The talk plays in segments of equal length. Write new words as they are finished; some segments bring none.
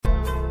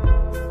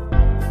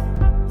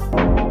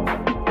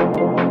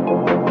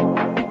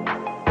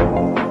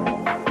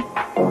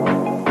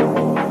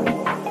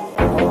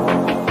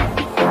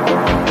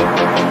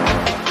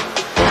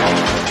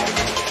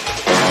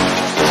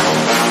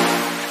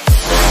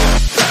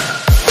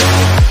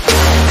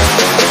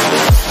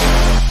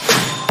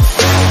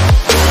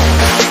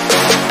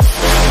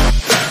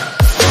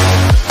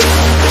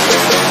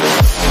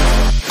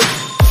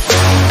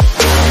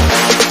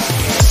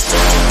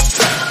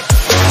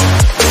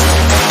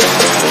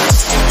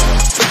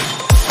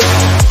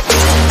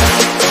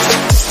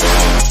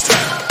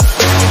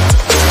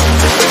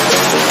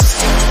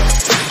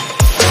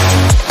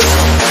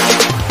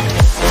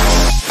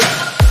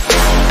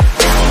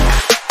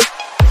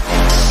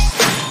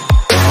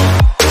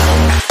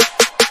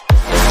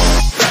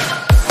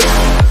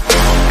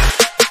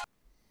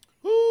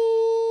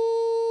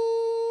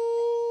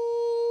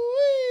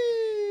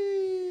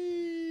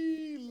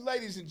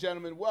and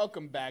gentlemen,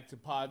 welcome back to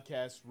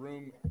Podcast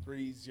Room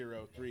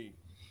 303,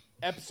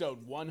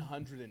 episode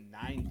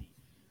 190.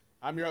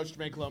 I'm your host,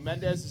 Jermaine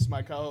Mendez. This is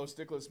my co-host,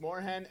 Nicholas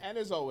Moorhan, and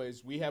as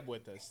always, we have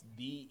with us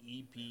the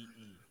EPE.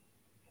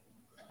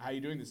 How you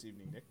doing this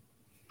evening, Nick?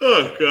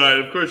 Oh,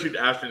 God. Of course you'd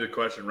ask me the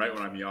question right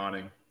when I'm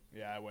yawning.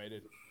 Yeah, I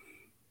waited.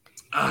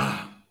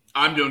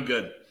 I'm doing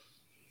good.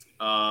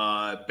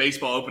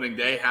 Baseball opening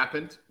day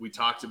happened. We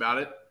talked about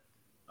it.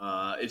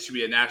 It should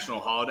be a national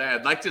holiday.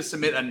 I'd like to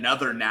submit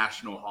another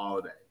national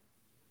holiday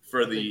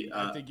for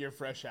I think you're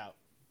fresh out.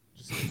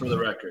 Just for the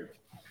record.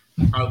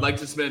 I would like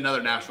to submit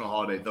another national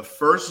holiday. The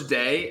first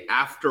day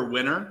after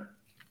winter,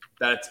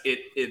 that it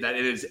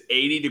is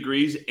 80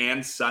 degrees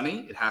and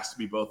sunny. It has to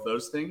be both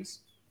those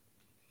things.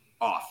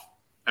 Off.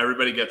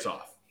 Everybody gets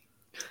off.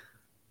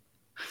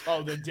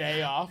 Oh, the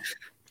day off?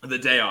 The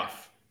day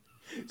off.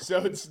 So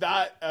it's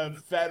not a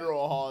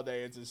federal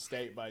holiday. It's a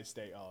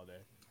state-by-state holiday.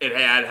 It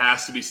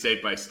has to be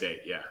state by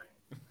state, yeah.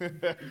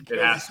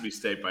 It has to be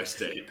state by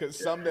state. Because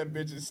some of them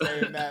bitches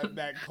stay in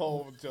that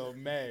cold until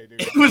May,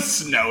 dude. It was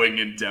snowing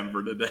in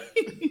Denver today.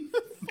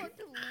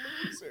 Fucking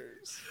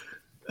losers.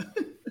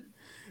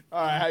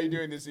 All right, how you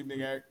doing this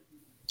evening, Eric?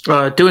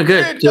 Doing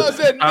good. It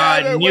doesn't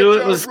matter. I knew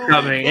it was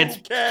coming.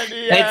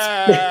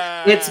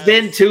 It's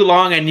been too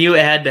long. I knew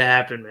it had to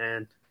happen,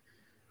 man.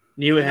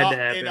 Knew it had to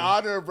happen. In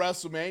honor of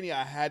WrestleMania,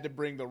 I had to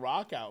bring The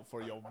Rock out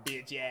for your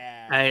bitch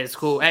ass. Hey, it's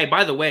cool. Hey,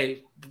 by the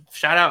way,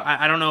 shout out.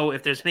 I don't know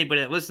if there's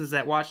anybody that listens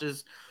that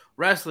watches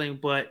wrestling,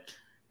 but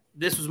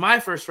this was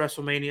my first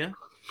WrestleMania,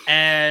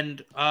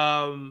 and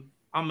I'm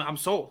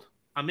sold.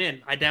 I'm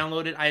in. I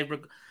downloaded.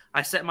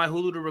 I set my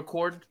Hulu to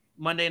record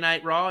Monday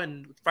Night Raw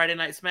and Friday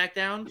Night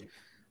SmackDown.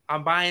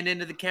 I'm buying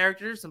into the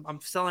characters.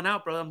 I'm selling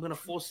out, bro. I'm gonna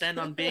full send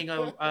on being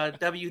a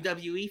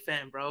WWE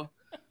fan, bro.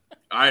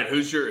 All right,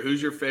 who's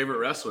your favorite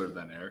wrestler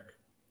then, Eric?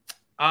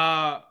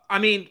 I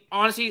mean,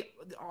 honestly,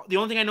 the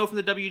only thing I know from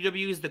the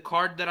WWE is the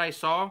card that I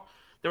saw.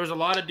 There was a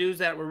lot of dudes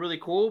that were really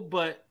cool,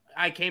 but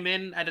I came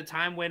in at a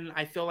time when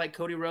I feel like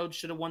Cody Rhodes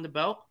should have won the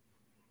belt.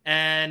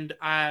 And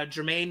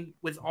Jermaine,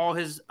 with all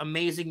his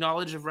amazing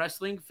knowledge of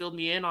wrestling, filled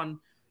me in on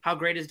how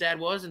great his dad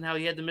was and how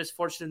he had the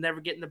misfortune of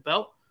never getting the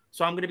belt.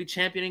 So I'm going to be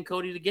championing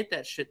Cody to get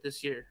that shit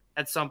this year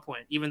at some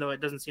point, even though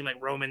it doesn't seem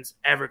like Roman's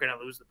ever going to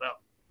lose the belt.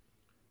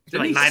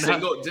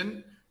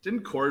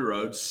 Didn't Corey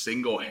Rhodes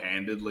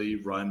single-handedly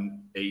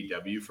run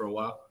AEW for a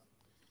while?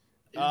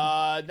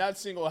 Not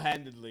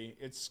single-handedly.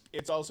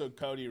 It's also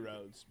Cody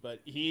Rhodes,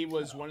 but he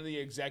was one of the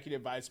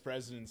executive vice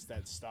presidents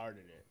that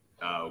started it.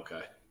 Oh,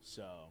 okay.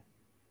 So,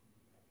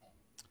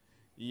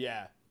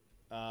 yeah.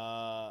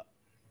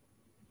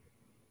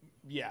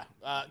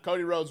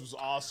 Cody Rhodes was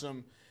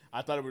awesome.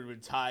 I thought it would have been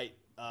tight.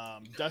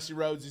 Dusty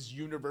Rhodes is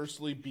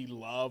universally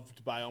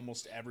beloved by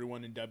almost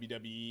everyone in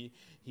WWE.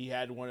 He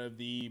had one of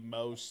the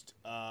most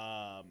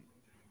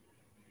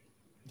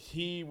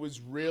he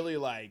was really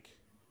like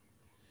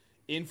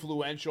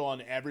influential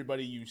on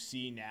everybody you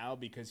see now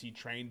because he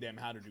trained them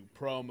how to do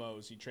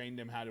promos. He trained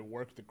them how to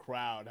work the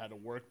crowd, how to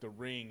work the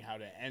ring, how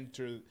to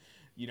enter,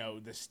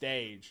 the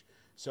stage.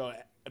 So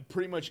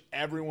pretty much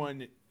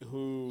everyone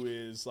who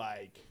is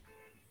like,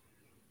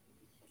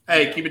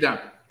 hey, keep it down.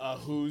 A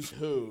who's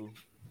who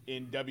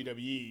in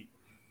WWE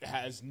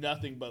has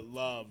nothing but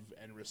love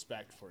and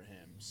respect for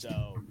him.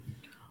 So,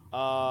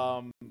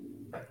 and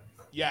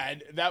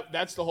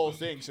that's the whole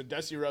thing. So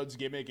Dusty Rhodes'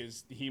 gimmick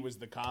is he was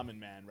the common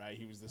man, right?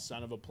 He was the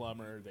son of a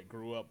plumber that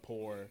grew up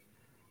poor,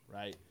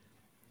 right?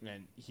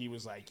 And he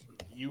was like,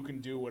 you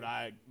can do what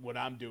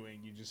I'm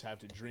doing. You just have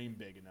to dream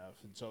big enough.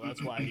 And so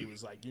that's why he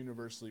was like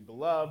universally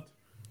beloved.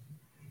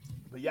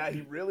 But yeah,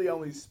 he really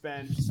only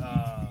spent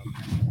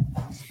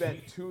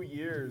 2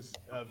 years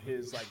of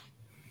his like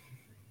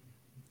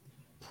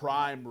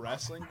prime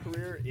wrestling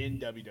career in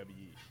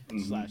WWE /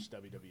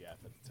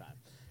 WWF at the time,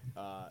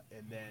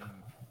 and then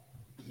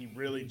he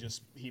really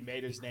he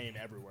made his name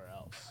everywhere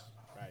else,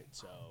 right?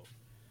 So,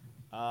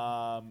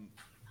 but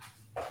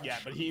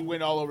he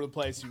went all over the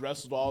place. He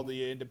wrestled all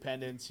the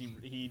independents.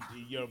 He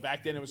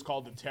back then it was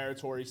called the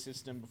territory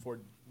system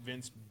before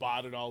Vince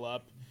bought it all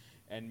up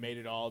and made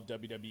it all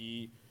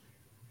WWE.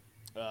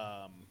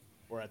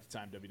 Or at the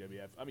time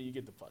WWF. I mean, you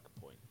get the fucking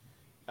point.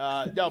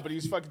 No, but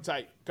he's fucking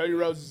tight. Cody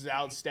Rhodes is an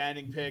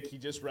outstanding pick. He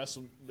just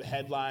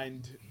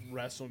headlined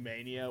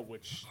WrestleMania,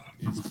 which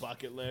is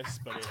bucket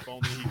list, but if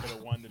only he could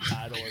have won the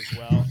title as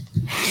well.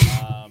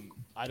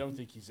 I don't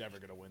think he's ever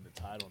going to win the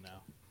title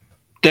now.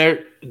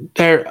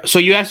 So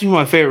you asked me who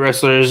my favorite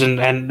wrestler is, and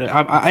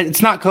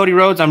it's not Cody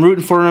Rhodes. I'm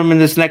rooting for him in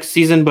this next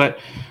season, but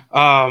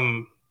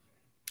what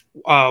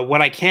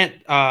I can't,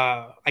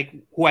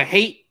 who I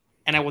hate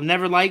and I will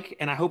never like,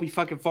 and I hope he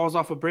fucking falls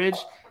off a bridge,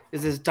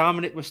 is this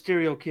Dominic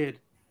Mysterio kid.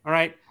 All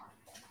right?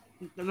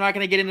 I'm not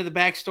going to get into the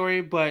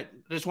backstory, but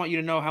I just want you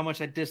to know how much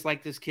I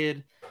dislike this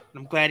kid. And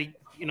I'm glad he,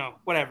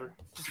 whatever.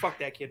 Just fuck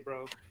that kid,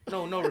 bro.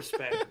 No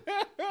respect.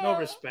 No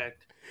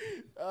respect.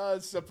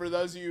 So for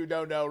those of you who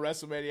don't know,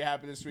 WrestleMania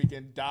happened this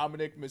weekend.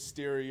 Dominic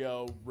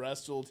Mysterio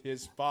wrestled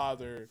his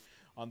father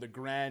on the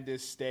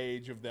grandest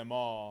stage of them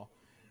all.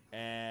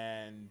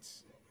 And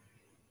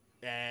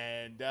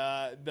And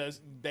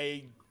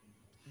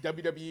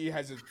WWE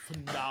has a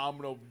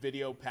phenomenal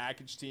video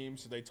package team,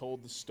 so they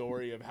told the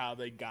story of how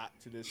they got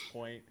to this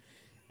point.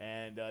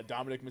 And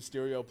Dominic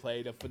Mysterio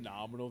played a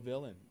phenomenal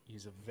villain.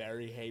 He's a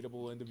very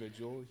hateable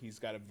individual. He's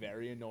got a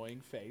very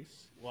annoying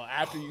face. Well,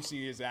 after you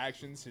see his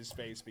actions, his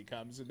face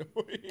becomes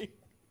annoying.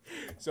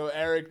 So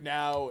Eric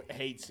now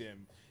hates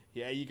him.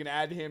 Yeah, you can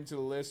add him to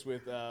the list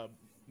with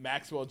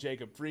Maxwell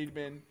Jacob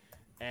Friedman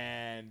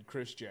and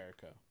Chris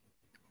Jericho.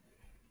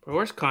 But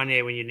where's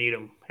Kanye when you need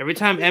him? Every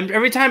time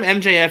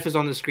MJF is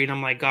on the screen,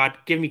 I'm like, God,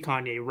 give me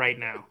Kanye right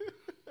now.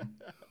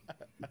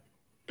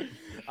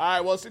 All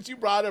right, well, since you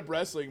brought up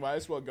wrestling, might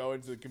as well go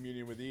into the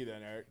communion with E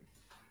then, Eric.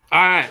 All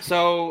right,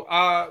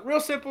 so real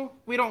simple.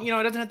 We don't, it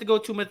doesn't have to go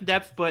too much in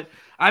depth, but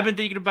I've been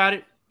thinking about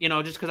it,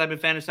 just because I've been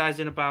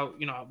fantasizing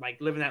about, like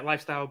living that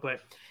lifestyle.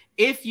 But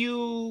if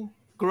you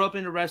grew up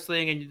into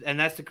wrestling and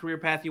that's the career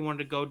path you wanted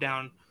to go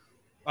down,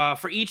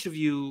 for each of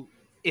you,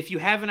 if you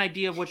have an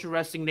idea of what your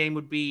wrestling name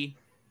would be,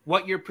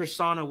 what your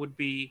persona would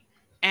be,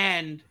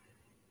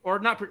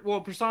 persona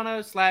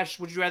 /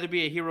 would you rather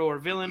be a hero or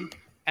villain?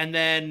 And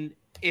then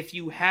if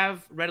you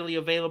have readily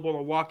available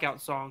a walkout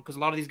song, because a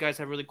lot of these guys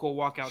have really cool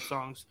walkout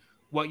songs,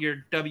 what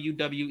your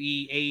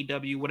WWE,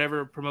 AEW,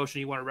 whatever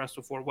promotion you want to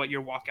wrestle for, what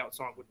your walkout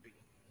song would be.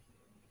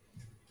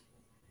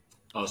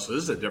 Oh, so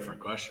this is a different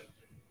question.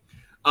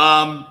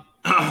 All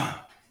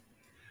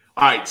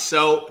right,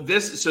 so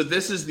this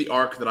is the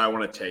arc that I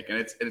want to take, and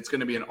it's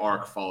going to be an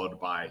arc followed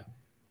by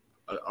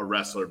a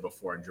wrestler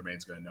before, and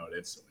Jermaine's going to know it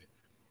instantly.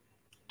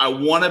 I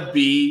want to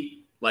be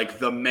like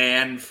the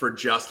man for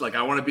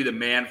I want to be the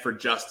man for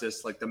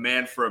justice, like the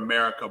man for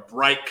America,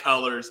 bright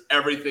colors,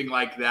 everything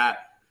like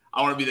that.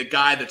 I want to be the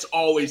guy that's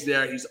always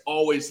there. He's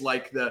always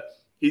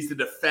he's the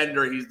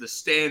defender. He's the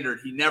standard.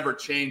 He never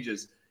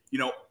changes.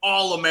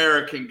 All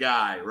American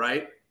guy,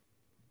 right?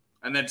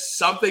 And then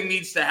something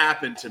needs to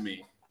happen to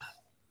me,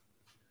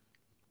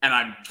 and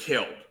I'm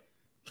killed.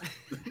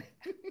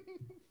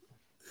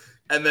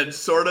 And then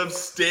sort of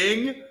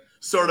Sting,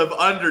 sort of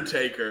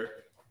Undertaker,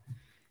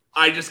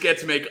 I just get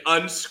to make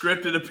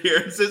unscripted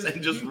appearances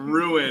and just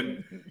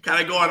ruin,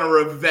 kind of go on a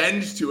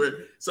revenge tour.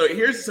 So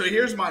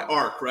here's my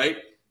arc, right?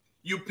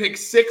 You pick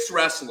 6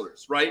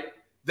 wrestlers, right?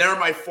 They're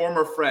my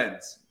former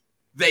friends.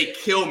 They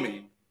kill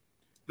me.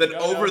 Then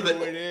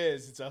it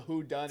is. It's a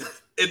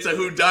whodunit. It's a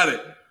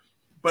whodunit.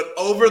 But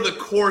over the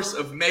course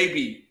of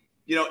maybe,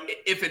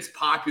 if it's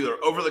popular,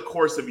 over the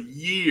course of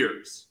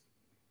years,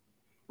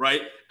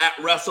 right? At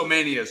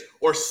WrestleManias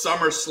or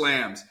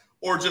SummerSlams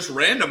or just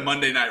random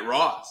Monday Night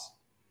Raws,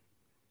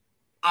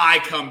 I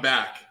come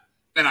back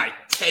and I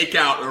take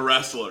out a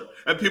wrestler.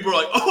 And people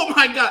are like, oh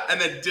my God,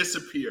 and then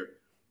disappear,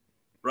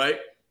 right?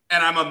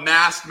 And I'm a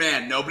masked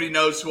man. Nobody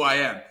knows who I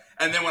am.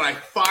 And then when I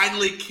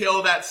finally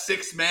kill that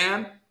 6th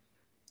man,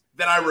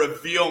 then I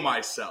reveal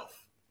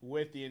myself.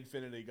 With the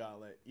Infinity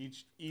Gauntlet.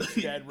 Each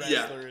dead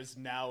wrestler is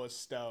now a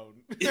stone.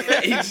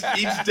 Each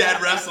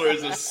dead wrestler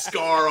is a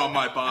scar on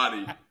my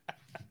body.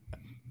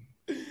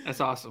 That's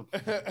awesome.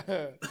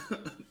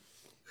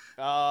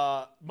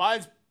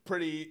 Mine's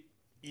pretty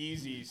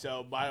easy.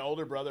 So my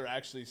older brother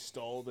actually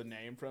stole the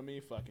name from me,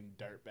 fucking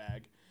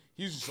dirtbag.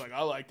 He's just like,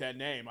 I like that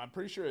name. I'm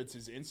pretty sure it's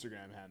his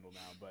Instagram handle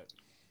now,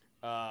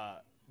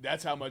 but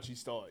that's how much he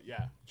stole it.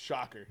 Yeah,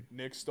 shocker.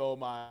 Nick stole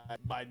my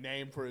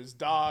name for his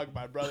dog.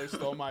 My brother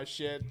stole my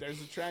shit. There's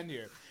a trend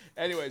here.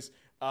 Anyways,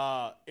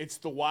 it's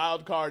the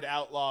wild card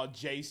outlaw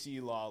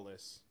JC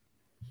Lawless.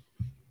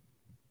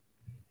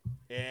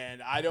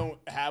 And I don't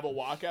have a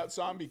walkout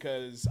song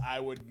because I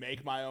would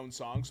make my own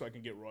song so I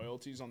can get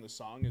royalties on the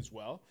song as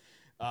well.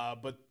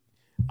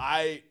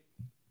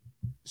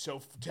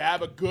 So to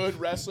have a good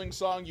wrestling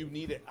song, you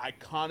need an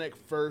iconic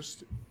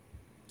first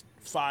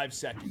 5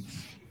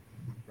 seconds,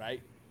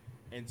 right?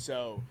 And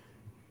so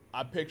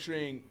I'm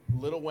picturing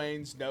Lil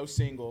Wayne's No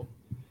Single,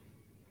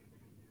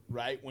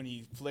 right? When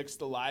he flicks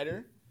the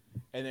lighter,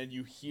 and then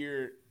you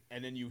hear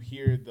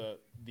the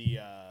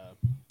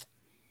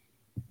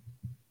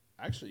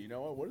actually, you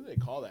know what? What do they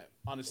call that?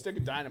 On a stick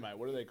of dynamite,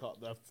 what do they call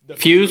it? The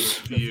fuse?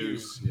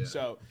 Fuse. Yeah.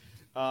 So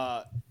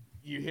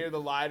you hear the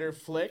lighter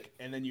flick,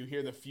 and then you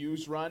hear the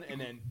fuse run,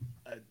 and then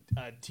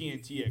a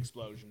TNT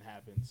explosion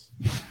happens.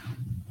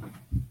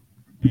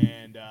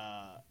 And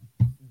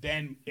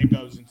then it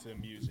goes into the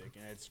music,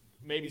 and it's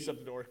maybe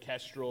something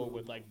orchestral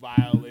with like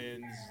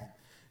violins,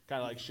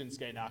 kind of like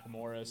Shinsuke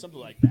Nakamura, something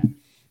like that.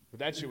 But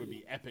that shit would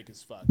be epic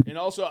as fuck. And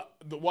also,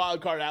 the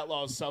Wild Card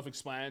Outlaw is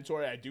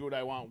self-explanatory. I do what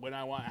I want, when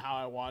I want, how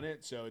I want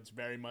it. So it's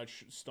very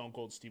much Stone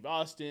Cold Steve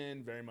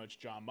Austin, very much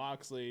Jon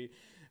Moxley.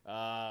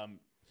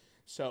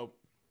 So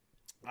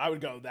I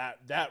would go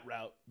that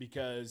route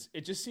because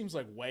it just seems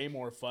like way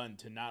more fun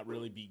to not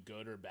really be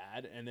good or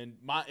bad. And then,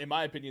 in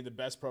my opinion, the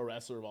best pro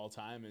wrestler of all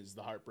time is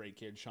the Heartbreak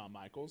Kid, Shawn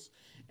Michaels.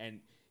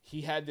 And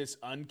he had this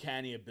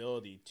uncanny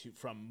ability to,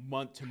 from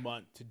month to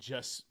month, to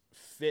just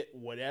fit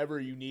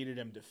whatever you needed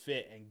him to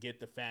fit and get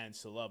the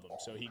fans to love him.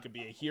 So he could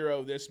be a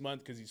hero this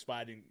month because he's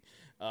fighting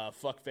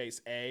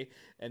Fuckface A,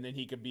 and then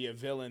he could be a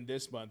villain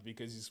this month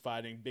because he's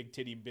fighting Big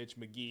Titty Bitch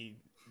McGee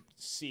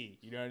see.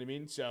 You know what I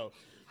mean? So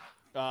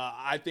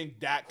I think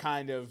that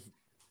kind of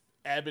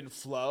ebb and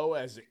flow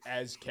as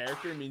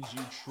character means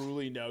you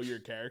truly know your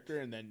character,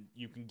 and then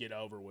you can get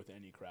over with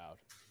any crowd.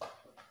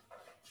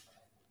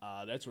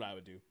 That's what I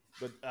would do.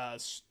 But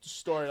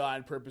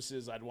storyline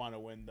purposes, I'd want to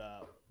win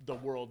the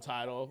world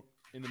title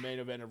in the main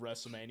event of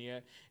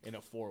WrestleMania in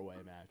a 4-way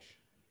match.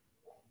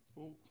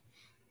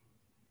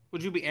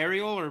 Would you be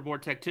aerial or more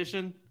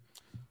tactician?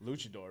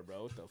 Luchador,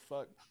 bro. What the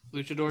fuck?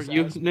 Luchador,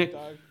 you, Nick?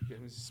 Dog?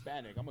 He's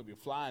Hispanic. I'm gonna be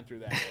flying through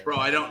that.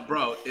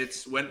 Bro,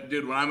 it's when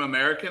I'm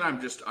American,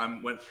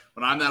 when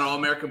I'm that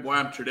all-American boy,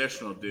 I'm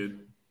traditional,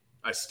 dude.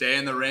 I stay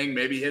in the ring,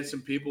 maybe hit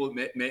some people,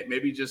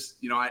 maybe just,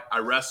 I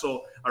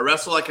wrestle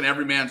like an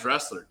every man's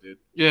wrestler, dude.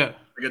 Yeah.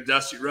 Like a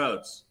Dusty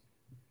Rhodes.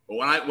 But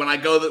when I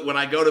go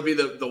to be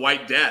the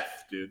White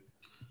Death, dude,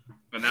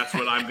 and that's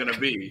what I'm gonna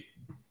be.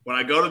 When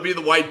I go to be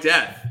the White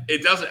Death,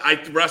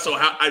 I wrestle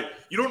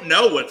you don't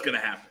know what's gonna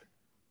happen.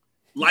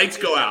 Lights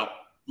go out,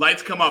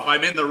 lights come up,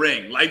 I'm in the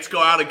ring, lights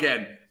go out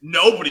again,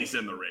 nobody's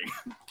in the ring.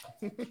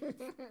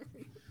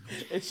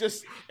 It's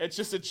just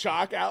a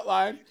chalk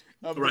outline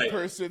of the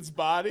person's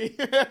body.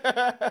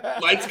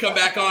 Lights come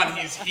back on.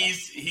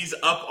 He's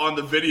up on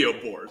the video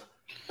board.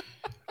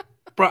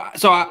 Bro,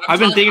 so I've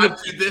been thinking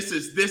this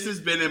has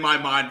been in my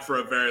mind for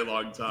a very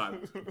long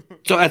time.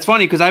 So that's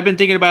funny because I've been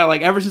thinking about it,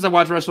 like ever since I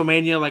watched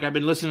WrestleMania. Like I've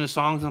been listening to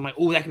songs. And I'm like,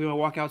 oh, that could be my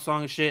walkout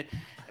song and shit.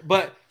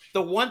 But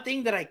the one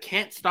thing that I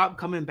can't stop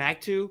coming back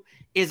to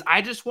is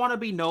I just want to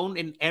be known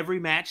in every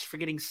match for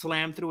getting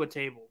slammed through a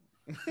table.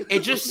 It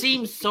just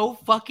seems so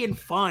fucking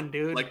fun,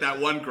 dude. Like that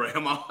one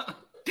grandma.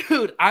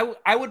 Dude,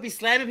 I would be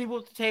slamming people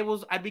at the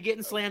tables. I'd be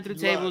getting slammed through the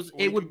tables.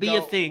 It would be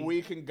a thing.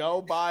 We can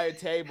go buy a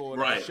table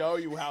and I'll show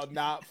you how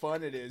not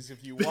fun it is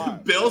if you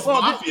want. Bill's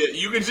Mafia.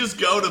 You can just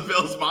go to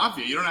Bill's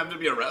Mafia. You don't have to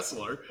be a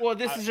wrestler. Well,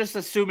 this is just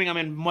assuming I'm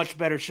in much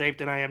better shape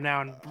than I am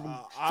now, and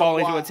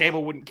falling through a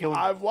table wouldn't kill me.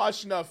 I've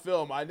watched enough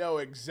film. I know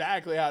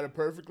exactly how to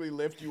perfectly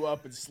lift you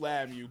up and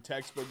slam you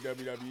textbook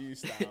WWE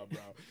style, bro.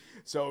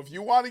 So if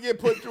you want to get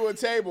put through a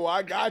table,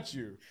 I got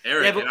you.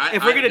 Eric,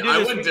 if we're gonna do this, I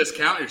wouldn't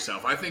discount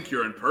yourself. I think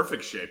you're in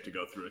perfect shape to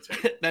go through a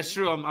table. That's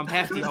true. I'm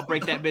hefty. I'll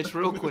break that bitch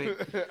real quick.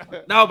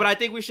 No, but I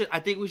think we should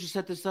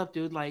set this up,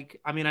 dude. Like,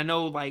 I mean, I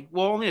know, like,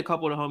 well, only a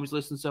couple of the homies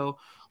listen. So,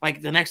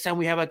 like, the next time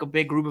we have like a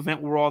big group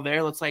event, we're all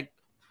there. Let's like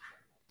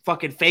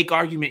fucking fake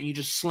argument. And you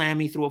just slam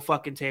me through a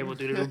fucking table,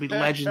 dude. It'll be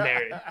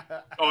legendary.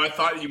 Oh, I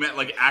thought you meant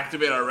like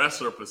activate our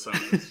wrestler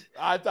personas.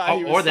 I thought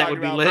he was or that would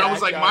be lit. I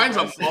was like, mine's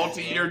a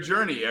multi-year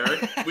journey,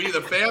 Eric.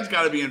 The fans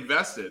got to be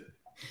invested.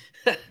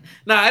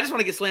 Nah, I just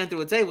want to get slammed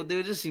through a table,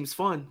 dude. It just seems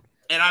fun.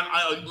 And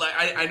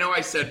I know I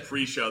said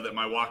pre-show that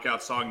my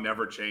walkout song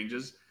never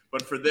changes,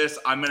 but for this,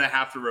 I'm gonna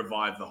have to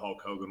revive the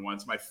Hulk Hogan one.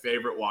 It's my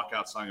favorite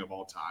walkout song of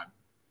all time.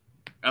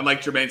 And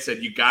like Jermaine said,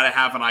 you got to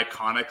have an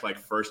iconic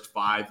first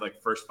 5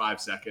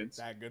 seconds.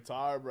 That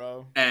guitar,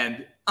 bro.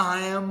 And I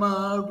am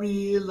a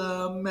real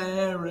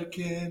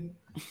American.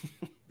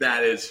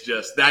 That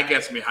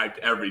gets me hyped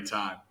every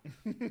time.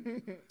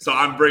 So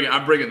I'm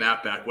bringing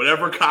that back.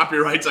 Whatever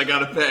copyrights I got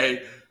to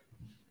pay.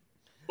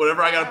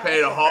 Whatever I got to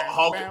pay to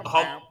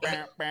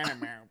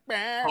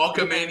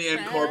Hulkamania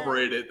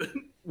Incorporated.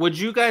 Would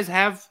you guys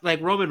have,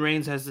 like, Roman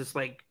Reigns has this,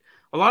 like,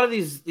 a lot of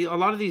these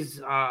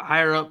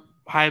higher up,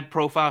 high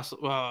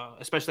profile,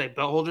 especially like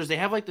belt holders, they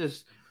have like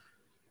this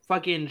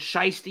fucking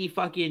shiesty,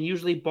 fucking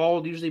usually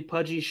bald, usually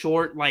pudgy,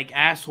 short, like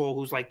asshole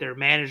who's like their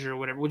manager or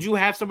whatever. Would you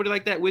have somebody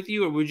like that with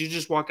you, or would you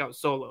just walk out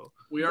solo?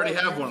 We already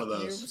have one of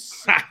those.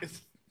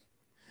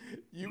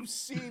 You've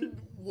seen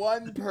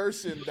one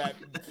person that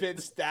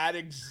fits that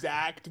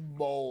exact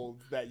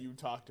mold that you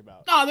talked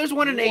about. No, there's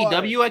one in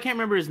AEW. I can't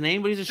remember his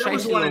name, but he's a shiesty. There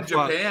was one in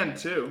Japan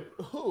too.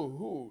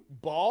 Who?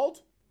 Bald?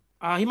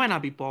 He might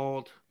not be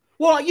bald.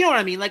 Well, you know what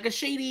I mean, like a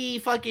shady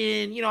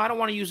fucking. I don't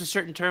want to use a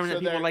certain term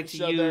that people like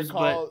to use,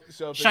 but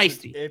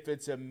shiesty. If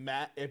it's a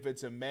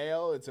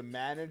male, it's a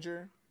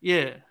manager.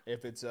 Yeah.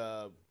 If it's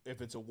a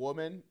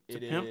woman,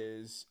 it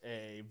is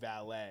a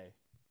valet.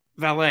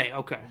 Valet,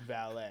 okay.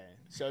 Valet.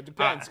 So it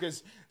depends,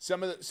 because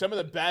some of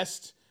the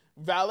best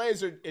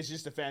valets is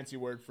just a fancy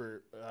word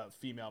for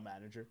female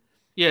manager.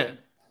 Yeah.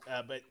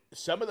 But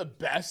some of the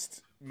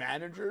best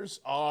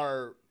managers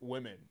are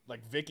women,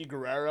 like Vicky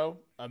Guerrero,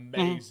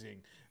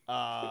 amazing.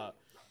 Mm-hmm.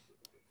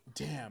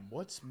 Damn,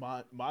 what's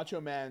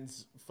Macho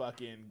Man's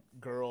fucking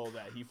girl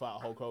that he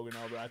fought Hulk Hogan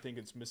over? I think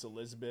it's Miss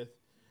Elizabeth.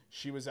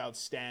 She was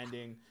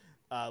outstanding.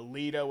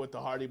 Lita with the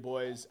Hardy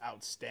Boys,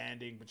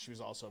 outstanding, but she was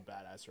also a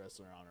badass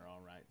wrestler on her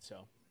own right.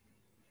 So,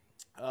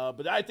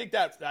 but I think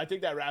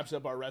that wraps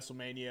up our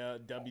WrestleMania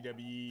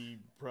WWE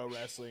Pro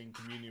Wrestling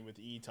Communion with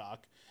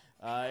E-Talk.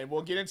 And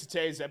we'll get into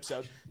today's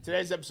episode.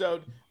 Today's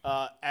episode,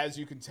 as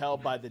you can tell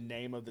by the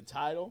name of the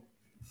title,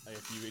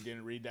 if you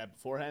didn't read that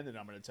beforehand, then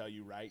I'm going to tell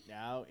you right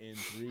now in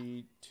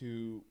 3,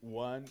 2,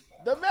 1,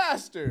 the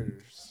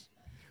Masters.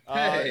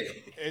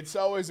 Hey. It's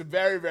always a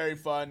very, very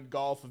fun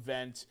golf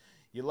event.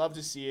 You love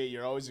to see it.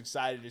 You're always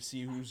excited to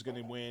see who's going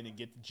to win and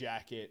get the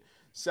jacket.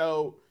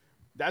 So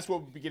that's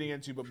what we'll be getting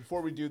into. But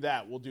before we do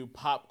that, we'll do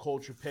Pop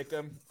Culture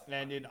Pick'em.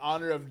 And in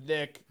honor of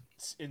Nick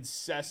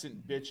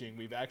incessant bitching,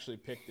 we've actually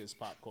picked this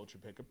pop culture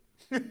pickup.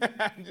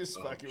 I'm just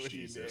fucking with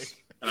you,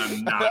 Nick. And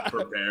I'm not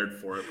prepared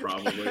for it,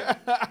 probably.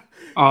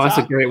 Oh, that's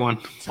a great one.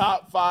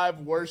 Top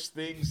 5 worst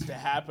things to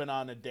happen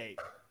on a date.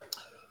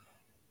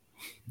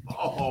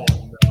 Oh,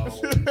 no.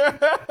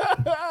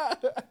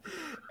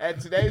 And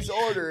today's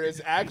order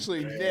is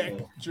actually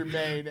Nick,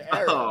 Jermaine,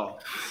 Eric. Oh.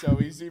 So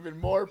he's even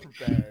more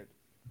prepared.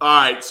 All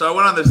right, so I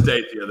went on this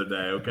date the other day,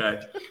 okay?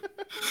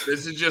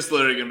 This is just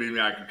literally going to be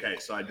like, okay,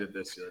 so I did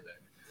this the other day.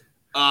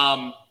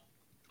 I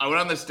went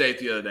on this date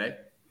the other day,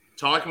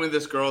 talking with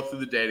this girl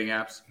through the dating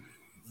apps.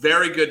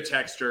 Very good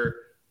texter.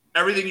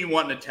 Everything you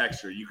want in a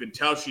texter. You can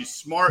tell she's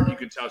smart. You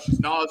can tell she's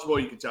knowledgeable.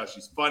 You can tell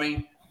she's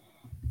funny.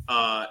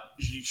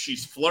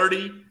 She's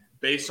flirty.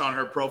 Based on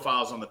her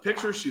profiles on the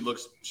picture, she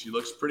looks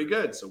pretty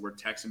good. So we're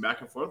texting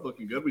back and forth,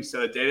 looking good. We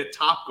set a date at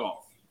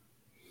Topgolf.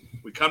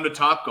 We come to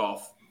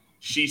Topgolf.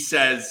 She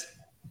says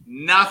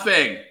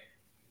nothing.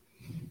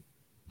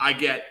 I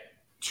get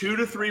 2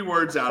 to 3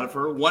 words out of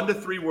her, 1 to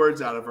 3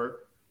 words out of her.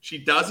 She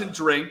doesn't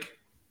drink.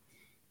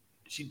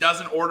 She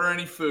doesn't order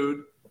any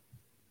food.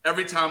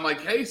 Every time I'm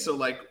like, hey, so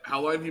like,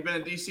 how long have you been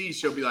in DC?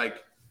 She'll be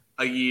like,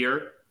 a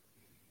year.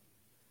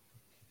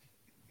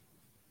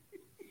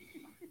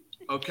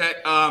 Okay.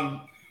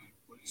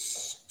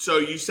 So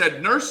you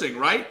said nursing,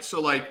 right? So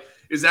like,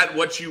 is that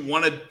what you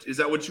want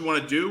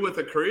to do with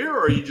a career,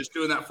 or are you just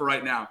doing that for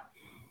right now?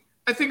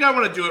 I think I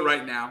want to do it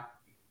right now.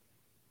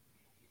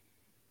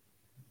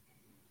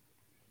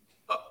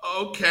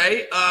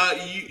 Okay.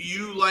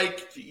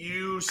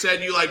 You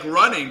said you like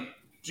running.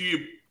 Do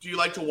you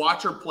like to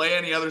watch or play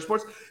any other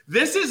sports?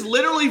 This is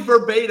literally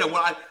verbatim.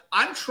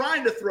 I'm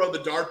trying to throw the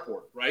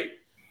dartboard, right?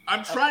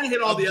 I'm trying to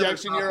hit all the other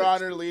topics. Objection, Your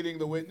Honor, leading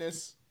the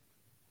witness.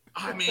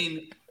 I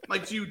mean,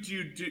 like, do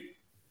you?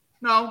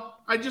 No,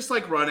 I just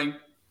like running.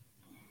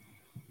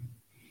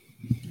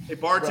 Hey,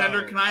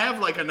 bartender, Can I have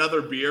like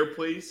another beer,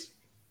 please?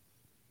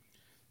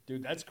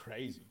 Dude, that's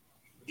crazy.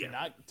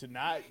 Yeah. To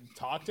not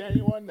talk to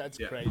anyone, that's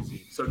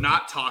crazy. So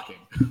not talking.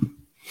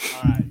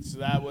 All right, so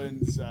that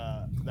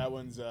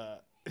one's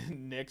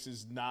Nick's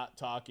is not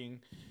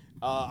talking.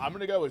 I'm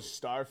gonna go with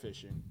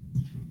starfishing.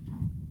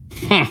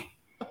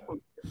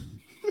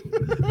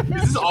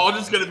 This is all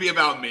just gonna be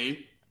about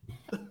me.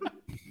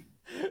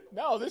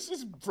 No, this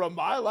is from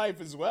my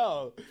life as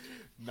well.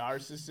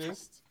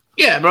 Narcissist.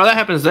 Yeah, bro, that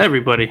happens to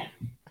everybody.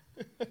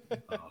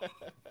 That's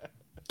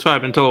what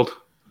I've been told.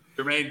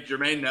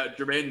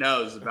 Jermaine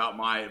knows about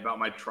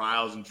my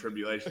trials and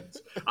tribulations.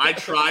 I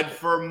tried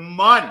for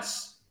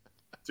months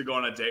to go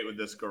on a date with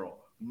this girl.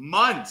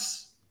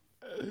 Months.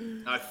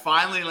 I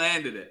finally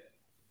landed it.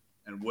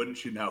 And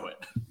wouldn't you know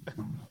it?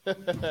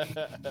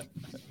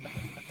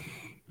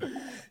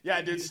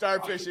 Yeah, dude,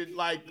 starfishing,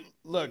 like,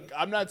 look,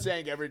 I'm not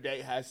saying every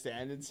date has to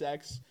end in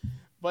sex,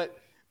 but,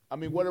 I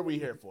mean, what are we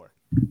here for?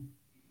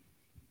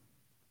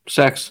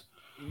 Sex.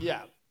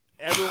 Yeah.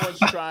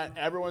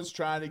 Everyone's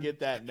trying to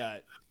get that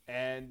nut.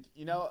 And,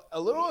 you know, a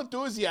little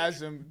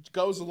enthusiasm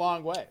goes a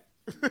long way.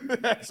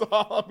 That's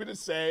all I'm going to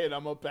say, and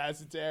I'm going to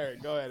pass it to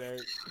Eric. Go ahead,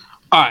 Eric.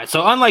 All right,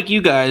 so unlike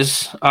you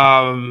guys,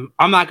 I'm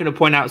not going to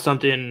point out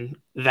something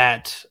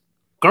that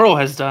girl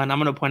has done. I'm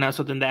going to point out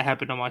something that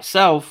happened to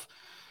myself.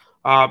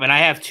 And I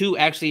have 2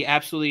 actually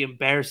absolutely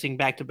embarrassing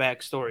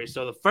back-to-back stories.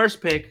 So the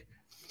first pick,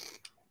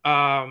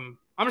 I'm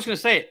just going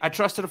to say it. I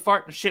trusted a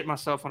fart and shit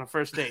myself on a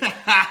first date.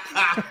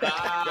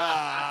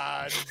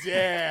 God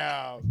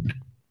damn.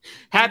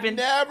 Happened.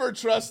 Never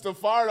trust a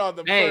fart on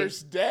the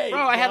first date.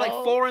 Bro, I had like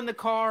 4 in the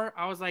car.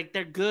 I was like,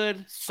 they're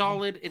good,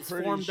 solid. It's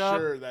pretty formed up.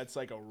 Sure, that's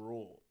like a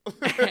rule.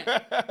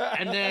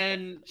 And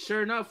then,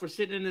 sure enough, we're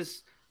sitting in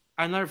this.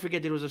 I'll never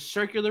forget. There was a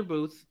circular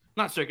booth,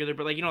 not circular,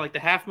 but like like the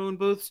half moon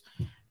booths.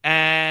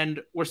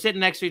 And we're sitting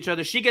next to each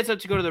other. She gets up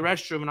to go to the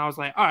restroom, and I was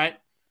like, all right,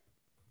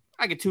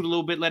 I can toot a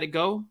little bit, let it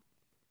go.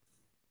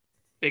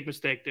 Big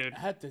mistake, dude.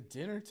 At the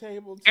dinner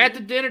table, dude? At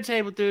the dinner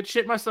table, dude.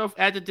 Shit myself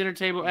at the dinner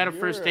table at a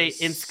first date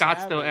in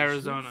Scottsdale,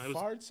 Arizona. Who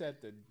farts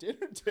at the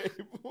dinner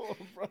table,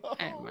 bro?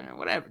 Hey, man,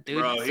 whatever, dude.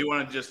 Bro, you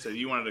wanted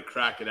to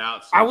crack it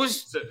out.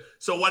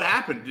 So what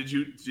happened? Did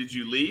you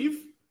leave?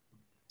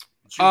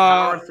 Did you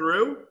power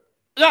through?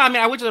 No, I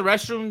mean, I went to the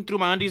restroom, threw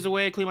my undies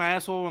away, cleaned my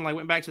asshole, and like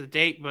went back to the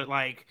date. But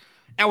like,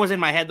 that was in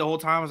my head the whole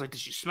time. I was like, did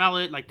she smell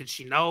it? Like, did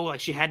she know? Like,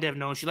 she had to have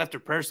known. She left her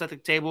purse at the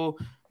table.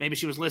 Maybe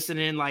she was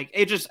listening. Like,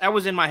 I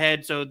was in my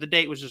head, so the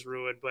date was just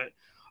ruined. But,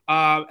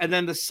 and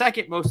then the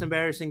second most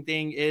embarrassing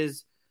thing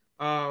is,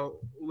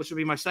 which would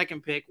be my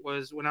second pick,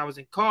 was when I was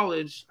in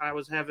college. I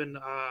was having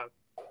a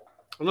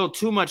little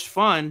too much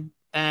fun,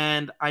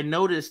 and I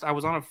noticed I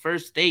was on a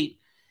first date,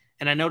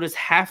 and I noticed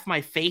half my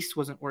face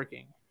wasn't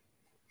working.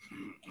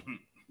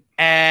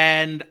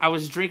 And I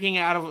was drinking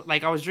out of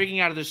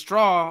the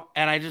straw,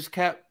 and I just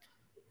kept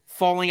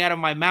falling out of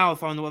my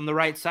mouth on the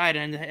right side,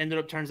 and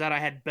it turns out I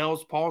had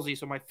Bell's palsy,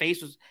 so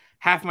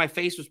half my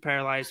face was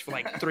paralyzed for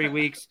like 3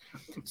 weeks.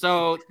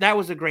 So that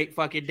was a great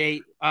fucking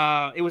date.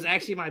 It was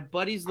actually my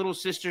buddy's little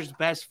sister's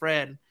best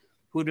friend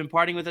who had been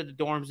partying with at the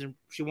dorms, and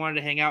she wanted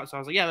to hang out. So I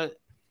was like, yeah,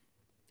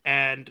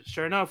 And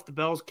sure enough, the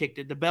Bell's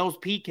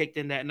pee kicked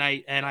in that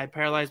night, and I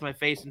paralyzed my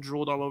face and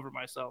drooled all over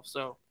myself.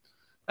 So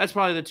that's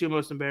probably the two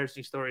most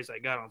embarrassing stories I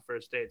got on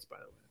first dates, by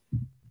the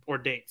way, or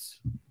dates.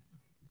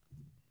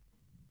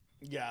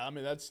 Yeah, I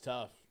mean that's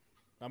tough.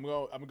 I'm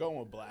going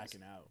with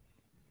blacking out.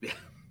 Yeah.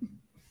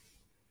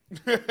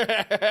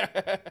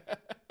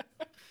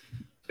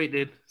 Sweet,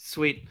 dude.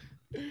 Sweet.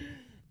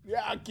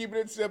 Yeah, I'm keeping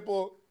it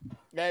simple.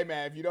 Hey,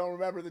 man, if you don't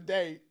remember the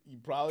date, you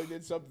probably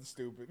did something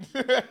stupid.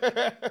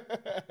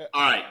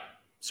 All right.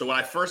 So when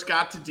I first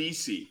got to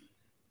DC,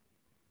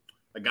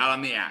 I got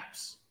on the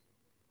apps,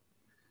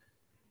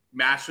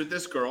 matched with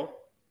this girl.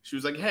 She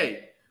was like,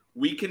 "Hey,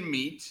 we can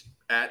meet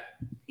at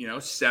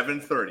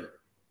 7:30." I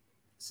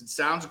said,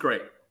 "Sounds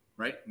great,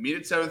 right? Meet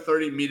at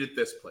 7:30. Meet at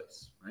this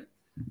place, right?"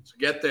 So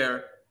get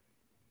there,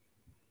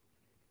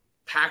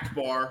 packed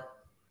bar,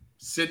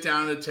 sit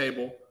down at a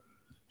table.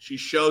 She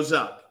shows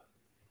up,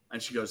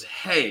 and she goes,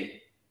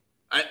 "Hey,"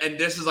 and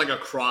this is like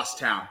across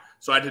town,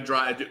 so I had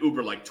to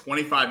Uber like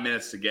 25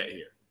 minutes to get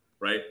here,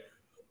 right?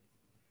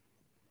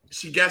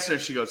 She gets there,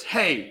 she goes,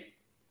 "Hey,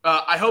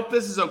 I hope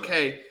this is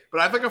okay, but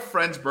I have like a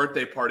friend's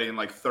birthday party in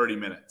like 30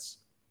 minutes."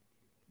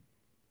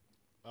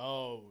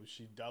 Oh,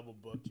 she double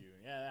booked you.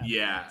 Yeah.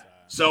 Yeah.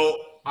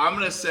 So I'm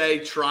going to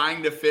say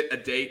trying to fit a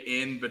date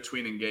in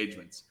between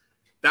engagements.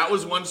 That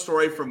was one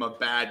story from a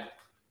bad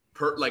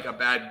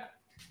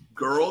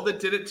girl that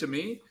did it to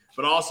me.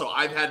 But also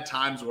I've had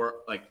times where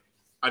like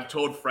I've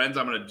told friends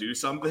I'm going to do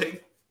something.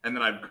 And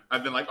then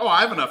I've been like, oh,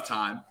 I have enough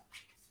time.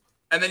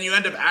 And then you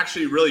end up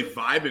actually really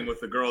vibing with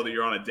the girl that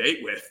you're on a date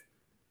with.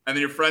 And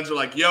then your friends are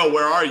like, yo,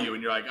 where are you?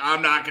 And you're like,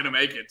 I'm not going to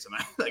make it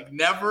tonight. Like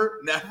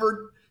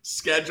never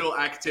schedule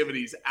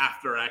activities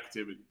after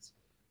activities.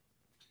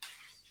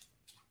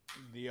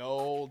 The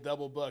old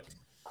double book.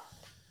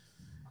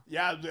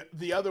 Yeah,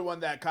 the other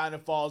one that kind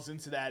of falls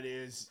into that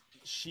is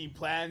she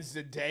plans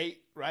the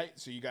date, right?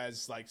 So you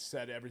guys like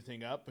set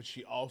everything up, but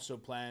she also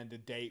planned a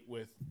date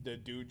with the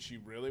dude she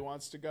really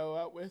wants to go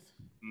out with.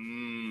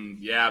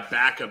 Yeah,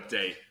 backup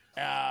date.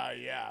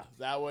 Yeah,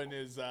 that one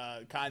is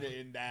kind of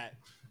in that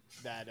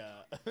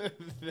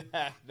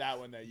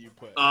one that you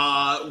put.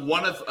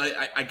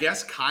 I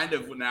guess kind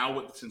of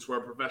now since we're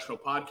a professional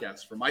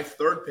podcast, for my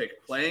third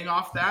pick, playing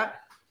off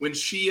that, when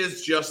she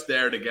is just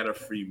there to get a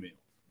free meal,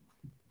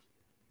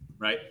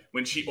 right?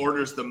 When she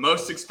orders the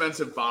most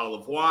expensive bottle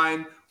of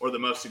wine or the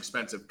most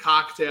expensive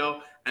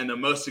cocktail and the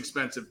most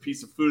expensive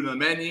piece of food on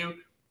the menu,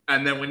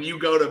 and then when you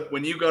go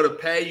to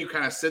pay, you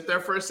kind of sit there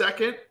for a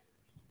second,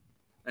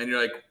 and you're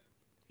like,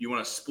 you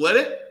want to split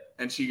it?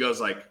 And she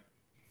goes like,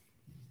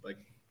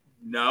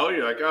 no.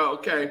 You're like, oh,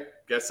 okay.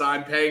 Guess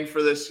I'm paying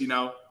for this,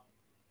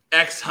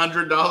 X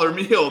 $100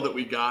 meal that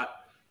we got,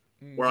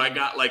 where I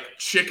got like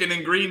chicken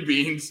and green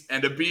beans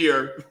and a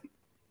beer.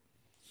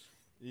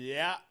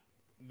 Yeah,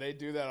 they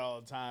do that all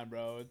the time,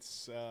 bro.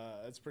 It's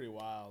pretty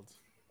wild.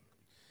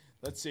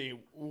 Let's see.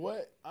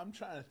 I'm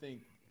trying to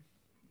think.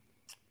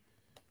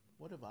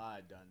 What have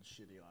I done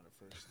shitty on a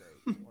first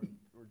date,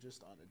 or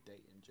just on a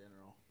date in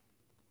general?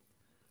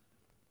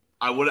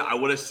 I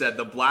would have said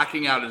the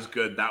blacking out is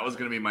good. That was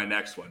going to be my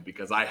next one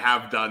because I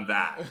have done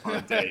that on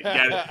a date.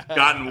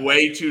 Gotten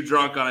way too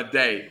drunk on a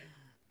date.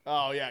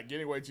 Oh yeah,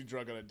 getting way too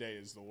drunk on a date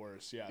is the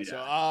worst. Yeah. So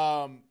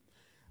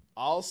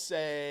I'll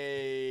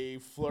say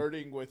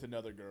flirting with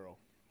another girl.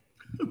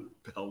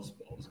 Bell's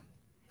palsy.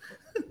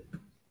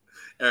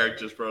 Eric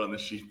just wrote on the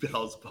sheet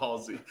Bell's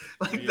palsy.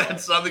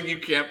 That's something you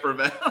can't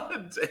prevent on a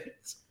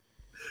date.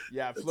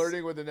 Yeah,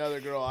 flirting with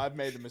another girl. I've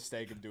made the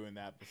mistake of doing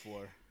that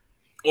before.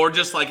 Or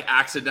just like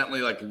accidentally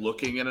like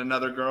looking at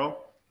another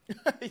girl.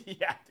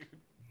 Yeah,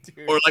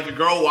 dude. Or like a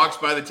girl walks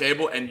by the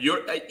table and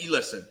you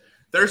listen,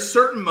 there's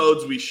certain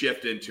modes we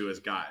shift into as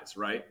guys,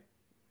 right?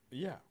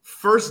 Yeah.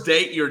 First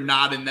date, you're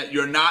not in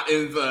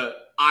the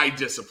eye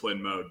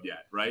discipline mode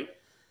yet, right?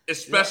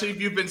 Especially if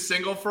you've been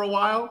single for a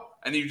while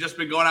and you've just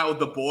been going out with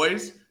the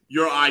boys,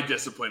 your eye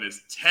discipline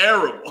is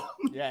terrible.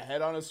 Yeah,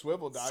 head on a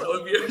swivel, dog.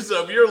 So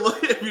if you're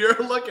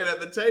looking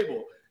at the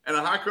table and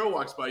a hot girl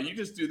walks by, you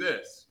just do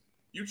this.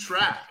 You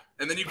track,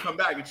 and then you come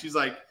back, and she's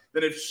like,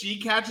 then if she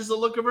catches a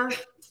look of her,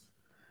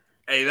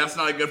 hey, that's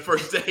not a good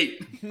first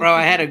date. Bro,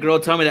 I had a girl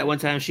tell me that one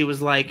time. She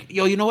was like,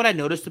 yo, you know what I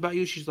noticed about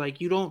you? She's like,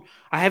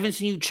 I haven't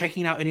seen you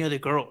checking out any other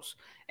girls.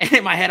 And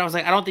in my head, I was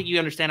like, I don't think you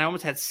understand. I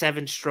almost had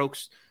 7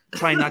 strokes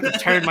trying not to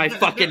turn my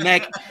fucking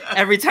neck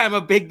every time a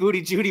big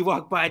booty Judy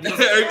walked by.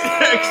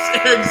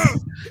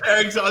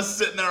 Eric's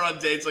sitting there on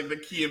dates like the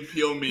Key and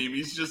Peele meme.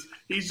 He's just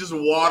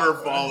water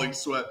falling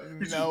sweat.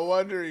 No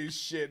wonder he's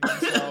shitting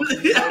himself.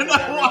 He's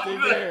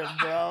everything in,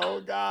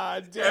 bro.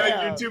 God damn. Eric,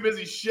 you're too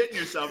busy shitting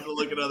yourself to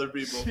look at other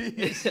people.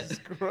 Jesus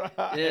Christ.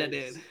 Yeah, dude.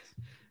 It's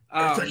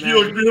like,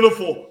 you look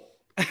beautiful.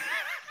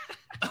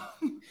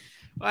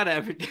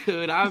 Whatever,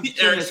 dude. I'm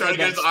Eric's trying to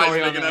get his eyes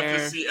big enough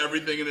to see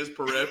everything in his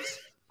perips.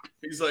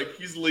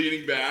 He's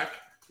leaning back.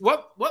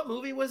 What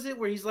movie was it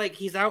where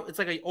he's out? It's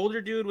like an older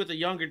dude with a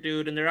younger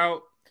dude, and they're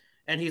out,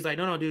 and he's like,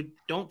 no, dude,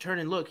 don't turn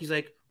and look. He's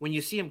like, when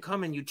you see him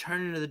coming, you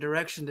turn into the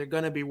direction they're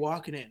gonna be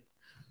walking in.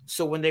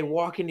 So when they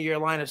walk into your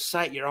line of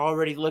sight, you're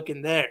already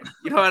looking there.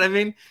 You know what I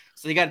mean?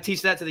 So you got to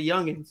teach that to the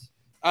youngins.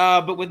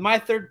 But with my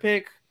third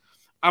pick,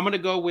 I'm going to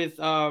go with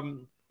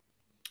one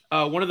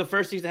of the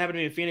first things that happened to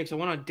me in Phoenix. I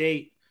went on a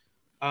date.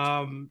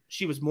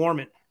 She was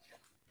Mormon,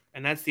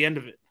 and that's the end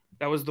of it.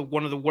 That was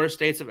one of the worst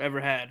dates I've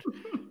ever had.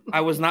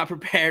 I was not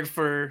prepared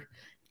for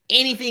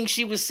anything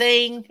she was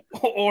saying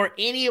or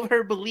any of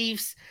her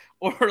beliefs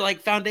or like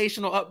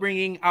foundational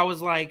upbringing. I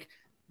was like,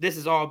 this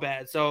is all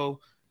bad. So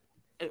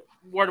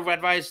word of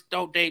advice,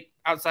 don't date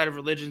outside of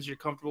religions you're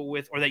comfortable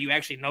with or that you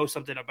actually know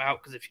something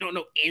about, because if you don't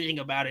know anything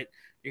about it,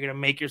 you're going to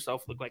make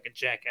yourself look like a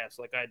jackass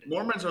like I did.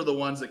 Mormons are the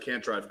ones that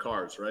can't drive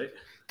cars, right?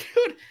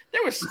 Dude,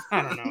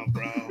 I don't know,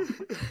 bro.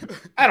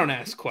 I don't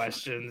ask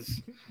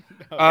questions.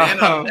 And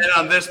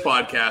on this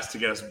podcast to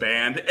get us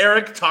banned,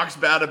 Eric talks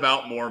bad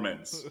about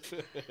Mormons.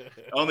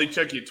 Only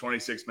took you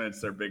 26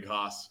 minutes there, Big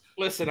Hoss.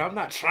 Listen, I'm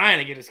not trying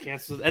to get us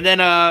canceled. And then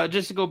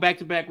just to go back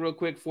to back real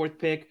quick, fourth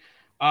pick.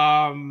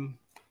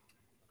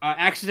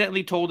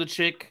 Accidentally told a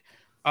chick,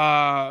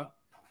 not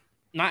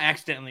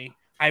accidentally,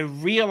 I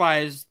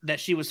realized that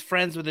she was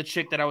friends with a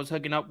chick that I was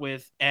hooking up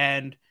with,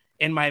 and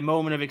in my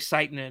moment of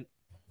excitement,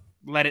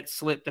 let it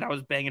slip that I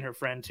was banging her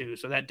friend too.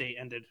 So that date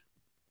ended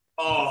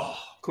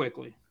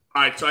quickly.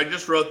 All right, so I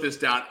just wrote this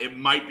down. It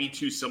might be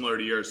too similar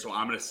to yours, so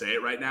I'm going to say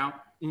it right now.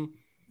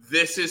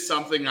 This is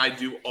something I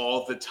do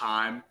all the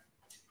time,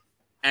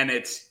 and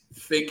it's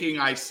thinking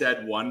I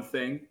said one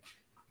thing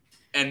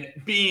and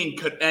being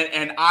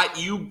and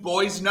you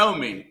boys know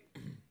me.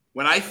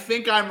 When I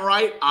think I'm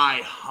right,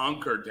 I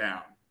hunker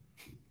down.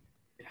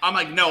 I'm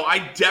like, no,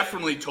 I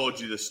definitely told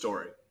you this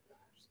story.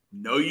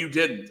 No, you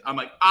didn't. I'm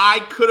like, I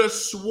could have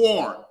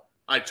sworn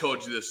I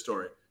told you this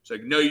story. It's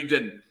like, no, you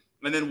didn't.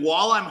 And then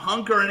while I'm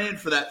hunkering in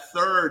for that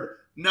third,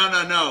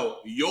 no,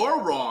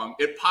 you're wrong,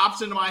 it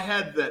pops into my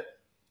head that,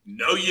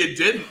 no, you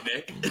didn't,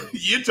 Nick.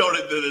 You told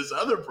it to this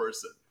other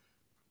person.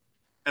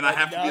 And I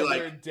have to be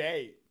like,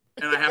 date.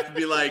 And I have to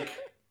be like,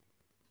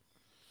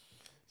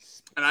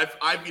 and I've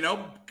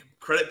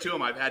credit to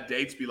him. I've had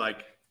dates be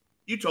like,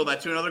 you told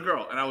that to another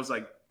girl. And I was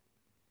like,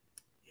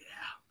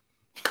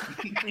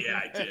 yeah.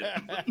 Yeah, I did.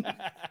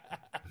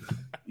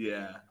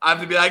 Yeah. I have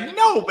to be like,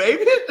 no,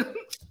 baby.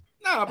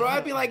 Nah, bro.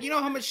 I'd be like, you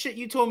know how much shit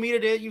you told me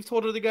today? You've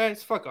told other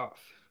guys? Fuck off.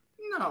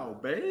 No,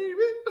 baby.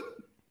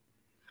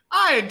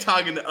 I ain't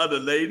talking to other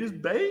ladies,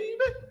 baby.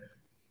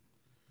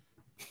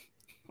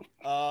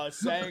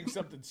 Saying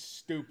something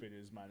stupid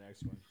is my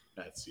next one.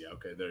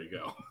 Okay, there you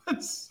go.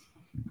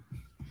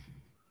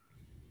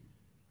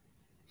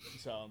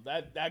 So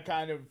that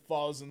kind of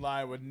falls in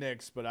line with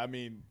Nick's, but I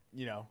mean,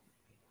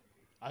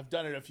 I've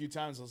done it a few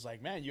times. I was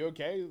like, man, you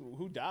okay?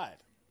 Who died?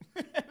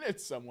 And then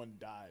someone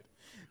died.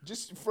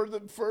 Just for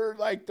the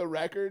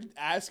record,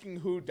 asking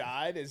who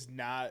died is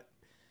not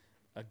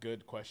a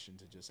good question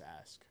to just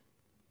ask.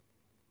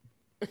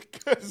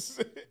 Because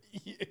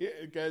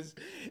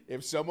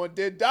if someone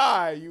did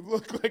die, you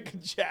look like a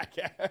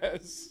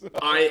jackass.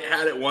 I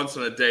had it once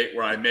on a date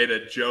where I made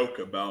a joke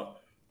about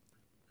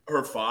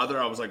her father.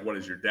 I was like, what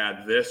is your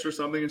dad, this or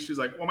something? And she's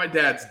like, well, my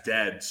dad's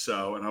dead,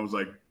 so. And I was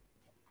like,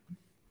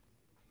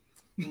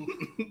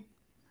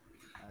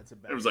 That's a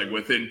bad it was like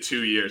within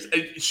 2 years.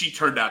 And she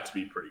turned out to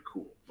be pretty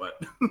cool,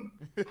 but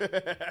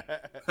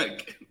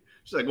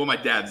she's like, well, my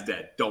dad's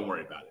dead. Don't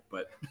worry about it.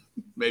 But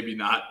maybe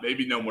not.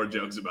 Maybe no more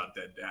jokes about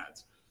dead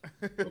dads.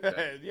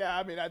 Okay. Yeah,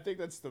 I mean, I think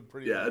that's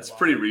pretty. Yeah, that's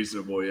pretty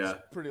reasonable. Yeah,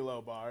 pretty low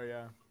bar.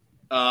 Yeah.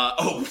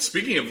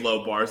 Speaking of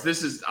low bars,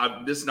 this is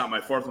not my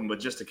fourth one,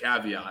 but just a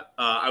caveat.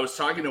 I was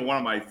talking to one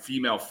of my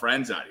female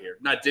friends out here.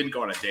 Didn't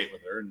go on a date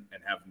with her and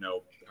have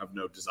no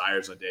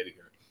desires on dating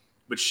her,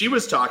 but she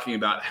was talking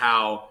about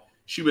how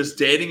she was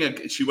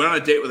she went on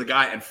a date with a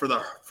guy, and for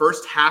the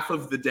first half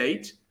of the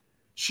date,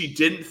 she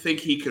didn't think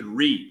he could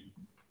read.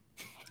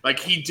 Like,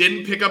 he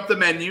didn't pick up the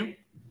menu.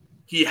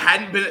 He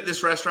hadn't been at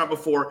this restaurant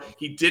before.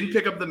 He didn't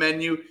pick up the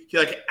menu. He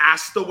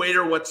asked the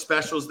waiter what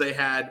specials they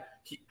had.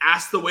 He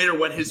asked the waiter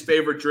what his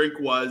favorite drink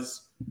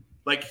was.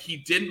 Like, he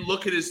didn't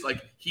look at his,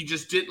 he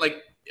just did,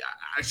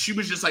 she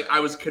was just like, I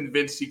was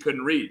convinced he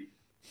couldn't read.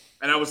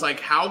 And I was like,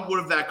 how would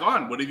have that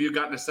gone? Would have you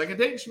gotten a second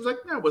date? She was like,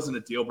 no, it wasn't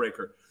a deal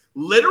breaker.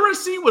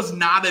 Literacy was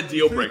not a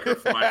deal breaker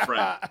for my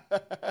friend.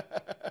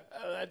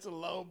 That's a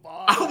low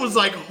bar. I was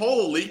like,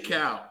 holy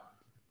cow.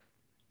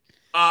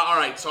 All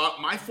right, so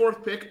my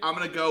fourth pick, I'm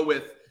going to go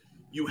with,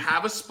 you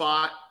have a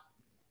spot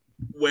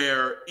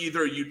where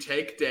either you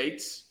take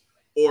dates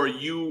or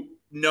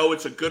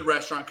it's a good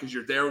restaurant because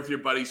you're there with your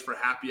buddies for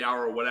happy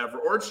hour or whatever,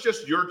 or it's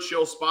just your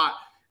chill spot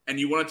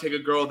and you want to take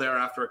a girl there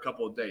after a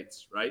couple of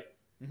dates, right?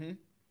 Mm-hmm.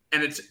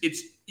 And it's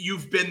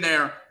you've been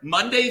there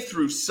Monday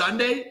through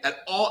Sunday at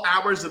all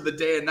hours of the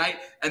day and night,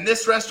 and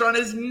this restaurant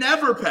is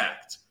never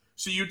packed.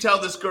 So you tell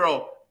this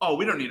girl, oh,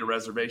 we don't need a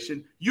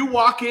reservation. You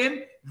walk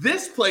in,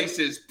 this place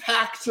is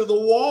packed to the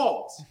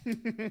walls.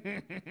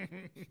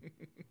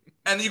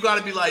 And you got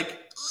to be like,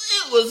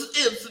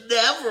 it's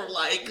never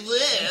like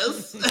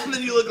this. And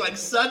then you look like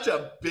such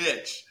a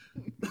bitch.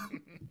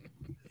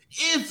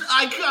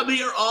 I come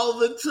here all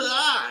the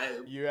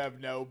time. You have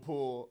no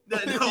pool.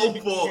 No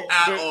pool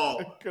at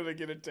all. Couldn't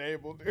get a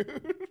table,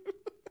 dude.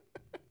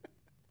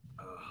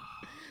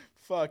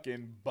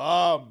 Fucking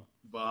bum.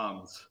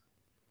 Bums.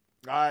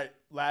 All right,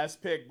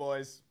 last pick,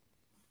 boys.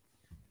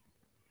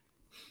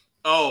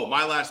 Oh,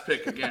 my last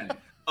pick again.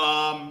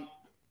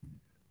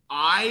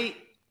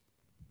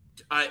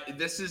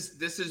 This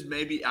is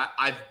maybe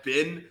I've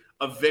been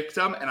a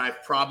victim, and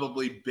I've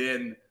probably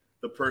been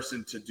the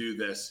person to do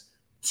this.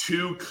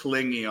 Too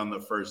clingy on the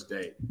first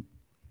date.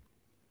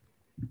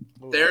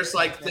 Ooh, There's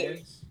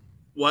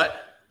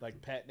what?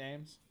 Like pet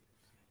names?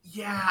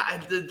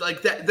 Yeah,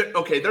 like that.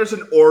 Okay, there's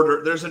an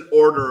order. There's an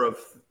order of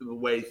the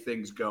way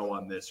things go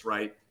on this,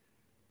 right?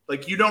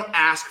 Like, you don't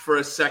ask for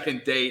a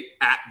second date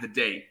at the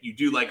date. You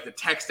do like the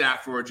text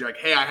afterwards. You're like,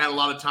 "Hey, I had a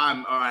lot of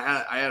time, or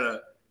I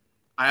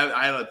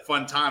had a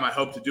fun time. I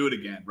hope to do it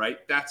again." Right?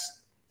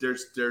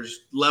 There's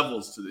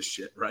levels to this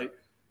shit, right?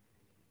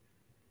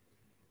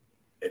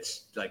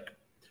 It's like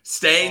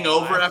staying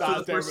over after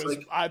the first.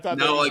 I thought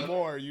there was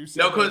more. You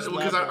said because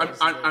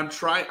I'm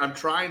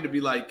trying to be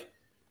like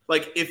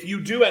if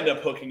you do end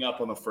up hooking up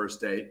on the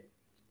first date,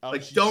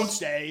 don't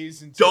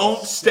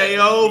stay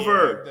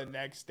over the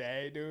next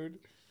day, dude.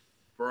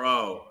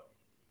 Bro,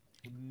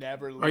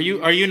 never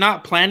leave. Are you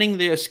not planning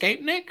the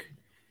escape, Nick?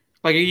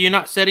 Like, are you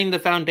not setting the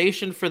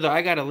foundation for the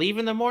I gotta leave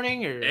in the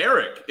morning? Or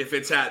Eric, if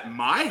it's at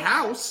my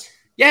house,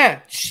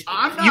 yeah,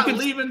 I'm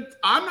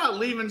not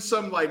leaving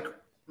some like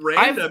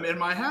random in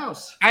my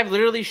house. I've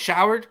literally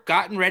showered,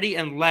 gotten ready,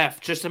 and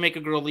left just to make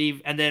a girl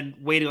leave, and then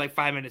waited like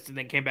 5 minutes and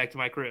then came back to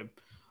my crib.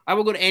 I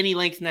will go to any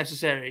length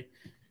necessary.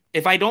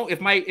 If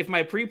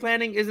my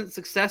pre-planning isn't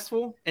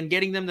successful and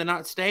getting them to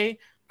not stay,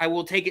 I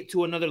will take it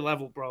to another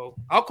level, bro.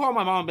 I'll call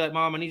my mom and be like,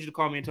 "Mom, I need you to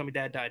call me and tell me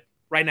Dad died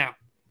right now."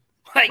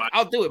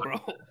 I'll do it, bro.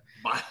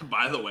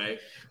 By the way,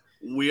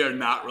 we are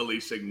not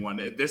releasing one.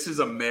 This is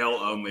a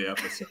male-only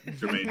episode,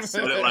 Jermaine.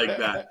 Said it like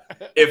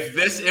that. If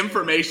this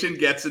information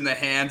gets in the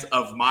hands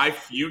of my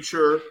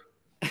future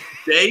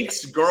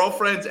dates,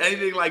 girlfriends,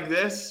 anything like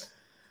this,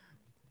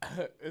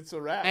 it's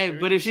a wrap. Hey,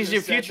 dude. but if she's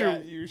your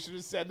future, you should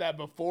have said that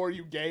before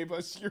you gave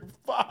us your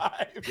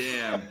 5.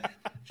 Damn.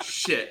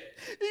 Shit.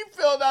 He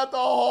filled out the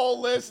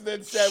whole list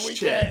and said, "We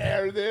can't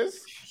air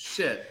this.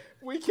 Shit.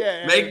 We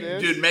can't air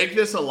this." Dude, make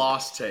this a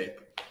lost tape.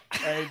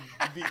 And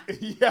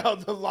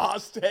the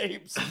lost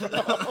tapes,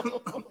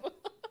 bro.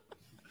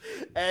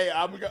 Hey,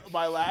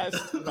 my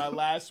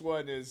last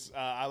one is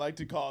I like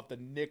to call it the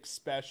Nick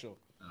special.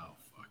 Oh,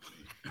 fuck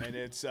me. And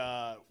it's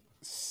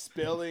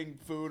spilling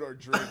food or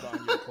drink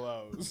on your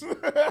clothes.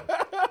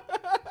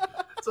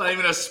 It's not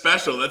even a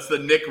special. That's the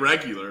Nick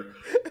regular.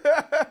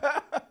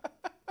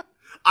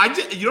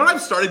 You know what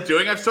I've started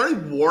doing? I've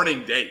started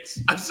warning dates.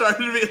 I've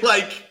started to be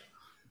like,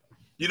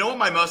 you know what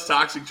my most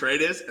toxic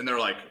trait is? And they're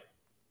like,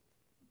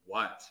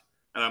 what?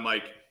 And I'm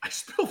like, I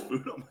spill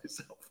food on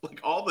myself like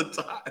all the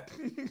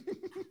time.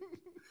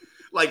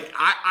 Like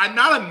I'm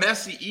not a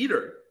messy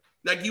eater.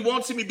 Like you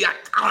won't see me be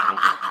like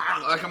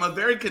I'm a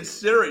very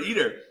considerate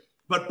eater.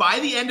 But by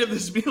the end of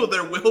this meal,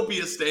 there will be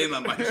a stain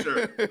on my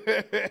shirt.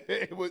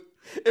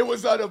 It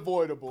was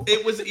unavoidable.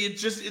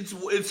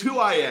 It's who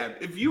I am.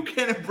 If you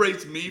can't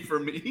embrace me for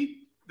me,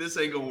 this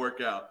ain't gonna work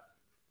out.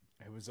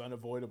 It was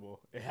unavoidable.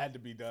 It had to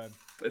be done.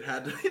 It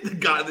had to be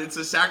it's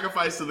a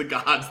sacrifice to the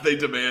gods. They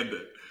demand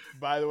it.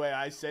 By the way,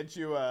 I sent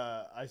you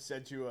a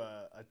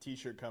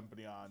t-shirt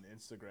company on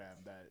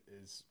Instagram that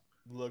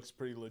looks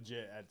pretty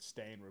legit at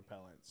stain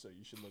repellent, so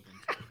you should look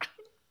into it.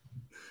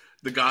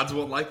 The gods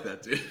won't like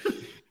that, dude.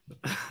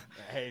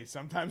 Hey,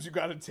 sometimes you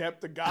gotta tempt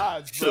the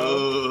gods,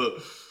 bro.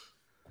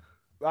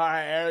 All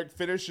right, Eric,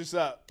 finish this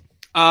up.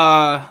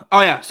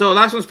 So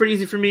last one's pretty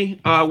easy for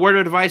me. Word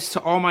of advice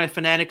to all my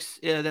fanatics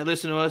that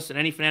listen to us and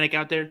any fanatic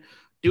out there: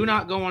 do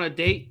not go on a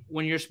date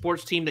when your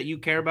sports team that you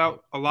care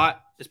about a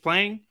lot is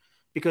playing,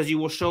 because you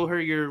will show her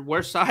your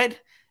worst side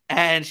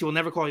and she will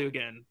never call you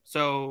again.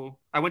 So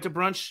I went to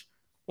brunch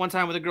one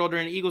time with a girl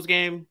during an Eagles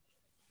game.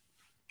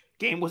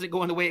 Game wasn't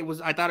going the way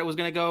I thought it was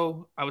going to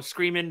go. I was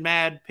screaming,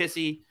 mad,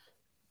 pissy.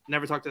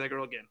 Never talked to that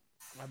girl again.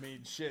 I mean,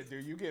 shit,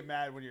 dude, you get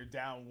mad when you're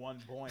down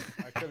 1 point.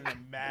 I couldn't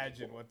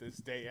imagine what this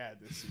date had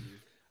to see.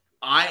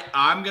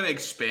 I'm going to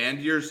expand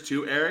yours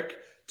too, Eric,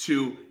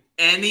 to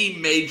any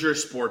major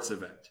sports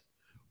event.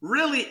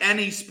 Really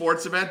any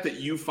sports event that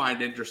you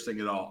find interesting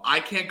at all. I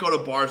can't go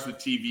to bars with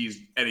TVs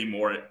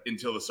anymore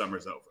until the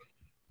summer's over.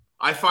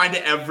 I find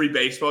every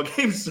baseball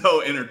game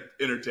so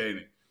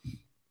entertaining.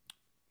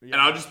 Yeah. And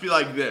I'll just be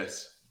like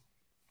this.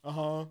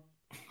 Uh-huh.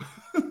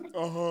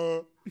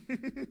 Uh-huh.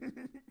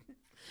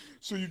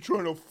 So you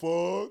trying to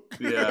fuck?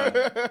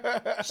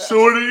 Yeah.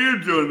 So what are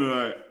you doing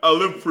tonight? I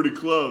live pretty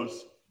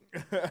close.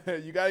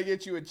 You got to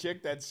get you a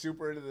chick that's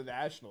super into the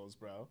Nationals,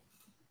 bro.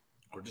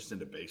 Or just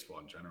into baseball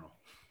in general.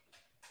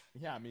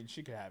 Yeah, I mean,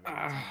 she could have it.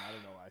 I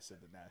don't know why I said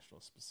the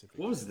Nationals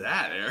specifically. What was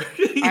that,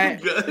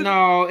 Eric?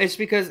 No, it's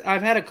because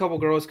I've had a couple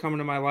girls come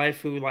into my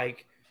life who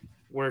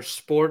were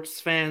sports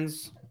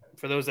fans.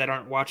 For those that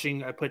aren't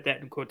watching, I put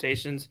that in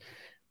quotations.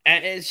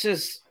 And it's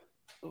just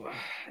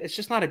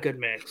not a good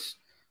mix.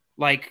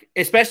 Like,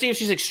 especially if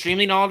she's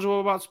extremely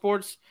knowledgeable about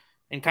sports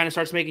and kind of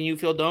starts making you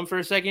feel dumb for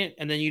a second,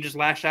 and then you just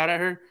lash out at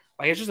her.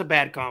 Like, it's just a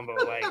bad combo.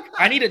 Like,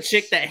 I need a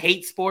chick that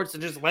hates sports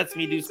and just lets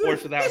me do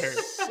sports without her.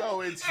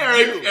 So it's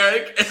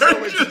Eric, so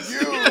it's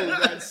you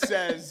that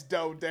says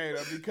don't date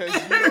her because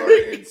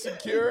your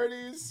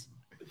insecurities.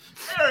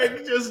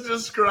 Eric just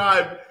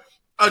described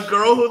a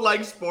girl who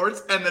likes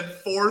sports and then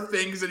 4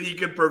 things that he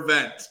could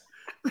prevent.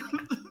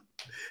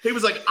 He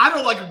was like, I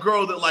don't like a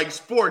girl that likes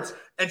sports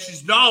and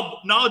she's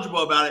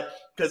knowledgeable about it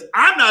because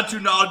I'm not too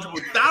knowledgeable.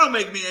 That'll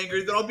make me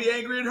angry. Then I'll be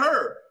angry at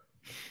her.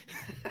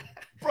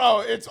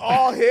 Bro, it's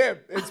all him.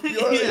 It's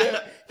purely him.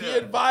 He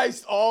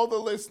advised all the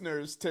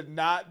listeners to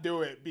not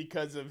do it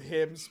because of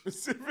him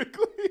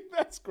specifically.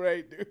 That's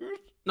great, dude.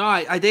 No,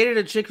 I dated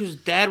a chick whose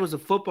dad was a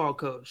football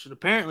coach. And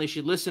apparently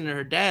she listened to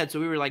her dad. So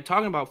we were like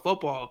talking about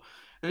football.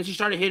 And then she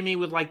started hitting me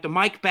with like the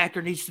mic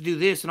backer needs to do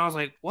this. And I was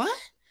like, what?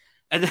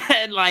 And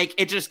then like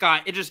it just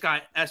got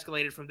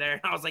escalated from there.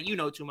 And I was like, you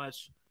know too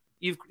much.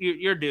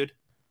 You're a dude.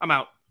 I'm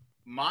out.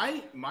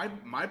 My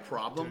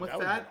problem with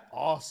that.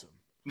 Awesome.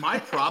 My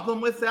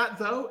problem with that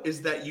though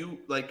is that you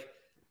like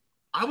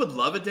I would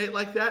love a date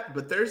like that,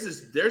 but there's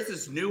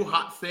this new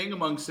hot thing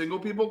among single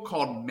people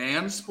called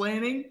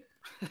mansplaining.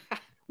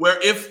 Where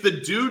if the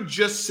dude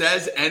just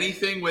says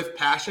anything with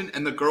passion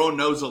and the girl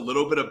knows a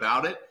little bit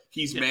about it,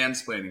 he's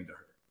mansplaining to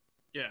her.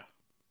 Yeah.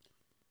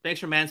 Thanks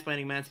for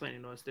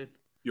mansplaining to us, dude.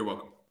 You're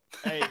welcome.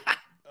 Hey,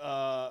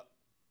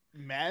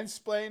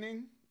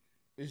 mansplaining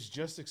is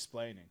just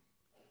explaining.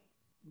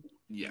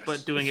 Yes.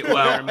 But doing it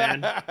well,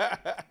 man.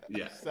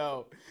 Yeah.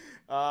 So,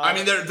 I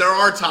mean, there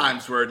are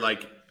times where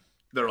like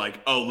they're like,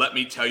 oh, let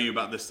me tell you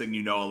about this thing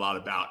you know a lot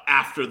about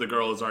after the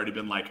girl has already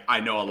been like, I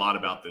know a lot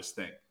about this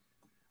thing.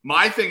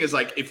 My thing is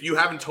like, if you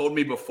haven't told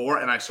me before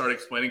and I start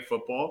explaining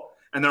football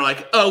and they're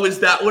like, oh, is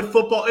that what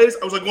football is?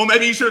 I was like, well,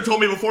 maybe you should have told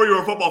me before you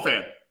were a football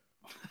fan.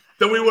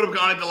 Then we would have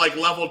gone into like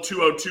level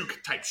 202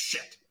 type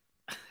shit.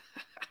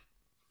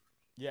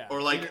 Yeah.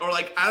 Or like at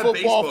a football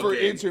baseball for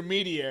game.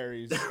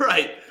 Intermediaries.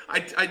 Right. I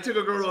took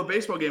a girl to a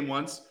baseball game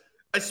once.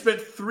 I spent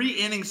 3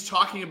 innings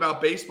talking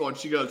about baseball and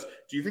she goes,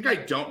 do you think I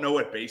don't know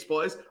what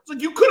baseball is? I was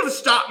like, you could have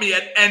stopped me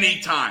at any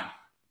time.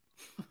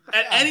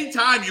 At any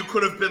time you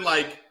could have been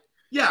like,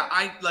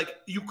 yeah,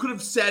 you could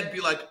have said,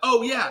 be like,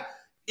 oh, yeah,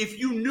 if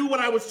you knew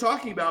what I was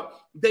talking about,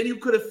 then you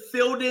could have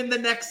filled in the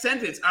next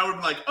sentence. I would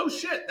have been like, oh,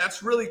 shit,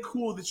 that's really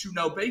cool that you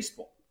know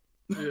baseball.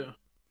 Yeah.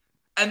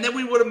 And then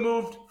we would have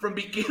moved from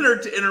beginner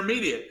to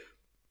intermediate.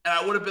 And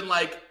I would have been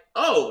like,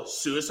 oh,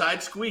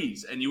 suicide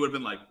squeeze. And you would have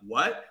been like,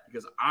 what?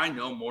 Because I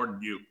know more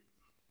than you.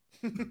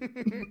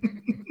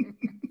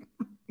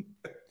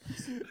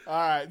 All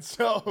right,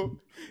 so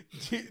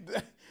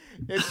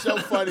it's so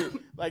funny.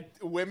 Like,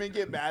 women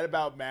get mad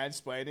about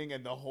mansplaining,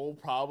 and the whole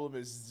problem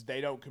is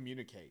they don't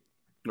communicate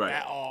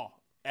at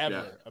all,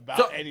 ever,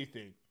 about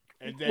anything.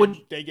 And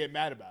then they get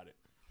mad about it.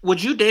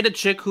 Would you date a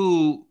chick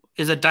who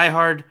is a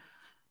diehard?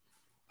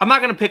 I'm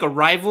not going to pick a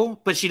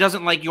rival, but she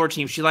doesn't like your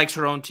team. She likes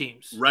her own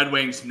teams. Red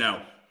Wings,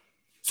 no.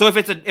 So if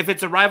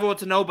it's a rival,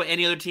 it's a no, but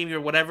any other team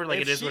or whatever,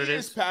 like if it is what it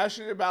is. If she's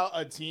passionate about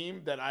a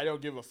team that I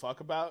don't give a fuck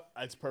about,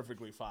 it's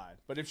perfectly fine.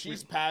 But if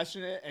she's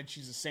passionate and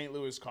she's a St.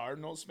 Louis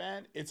Cardinals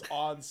fan, it's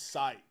on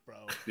site,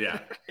 bro. Yeah.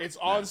 It's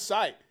on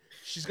site.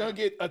 She's going to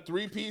get a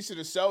 3-piece and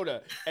a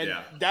soda, and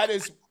that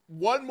is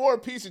one more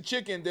piece of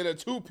chicken than a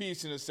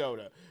 2-piece and a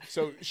soda.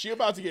 So she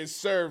about to get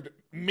served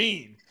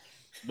mean.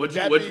 What'd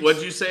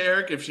you say,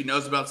 Eric? If she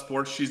knows about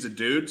sports, she's a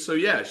dude. So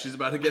yeah, she's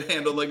about to get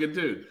handled like a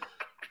dude.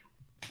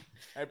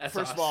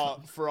 First of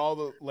all, for all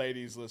the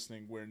ladies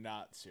listening, we're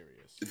not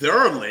serious. There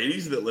are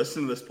ladies that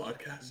listen to this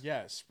podcast.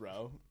 Yes,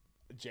 bro.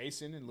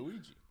 Jason and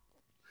Luigi.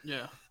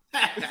 Yeah.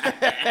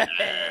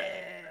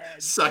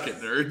 Suck it,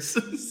 nerds.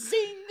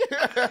 Sing.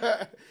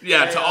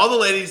 Yeah, to all the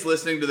ladies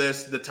listening to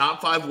this, the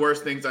top 5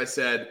 worst things I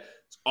said,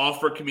 it's all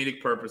for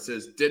comedic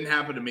purposes. Didn't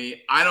happen to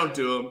me. I don't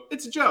do them.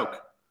 It's a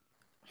joke.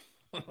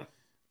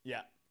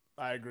 Yeah,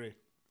 I agree.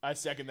 I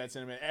second that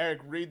sentiment. Eric,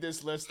 read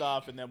this list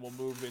off, and then we'll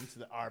move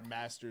into our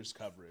Masters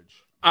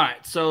coverage. All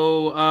right,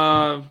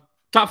 so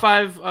top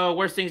 5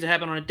 worst things that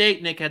happened on a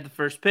date. Nick had the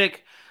first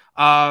pick.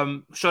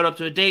 Showed up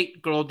to a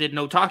date. Girl did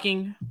no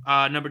talking.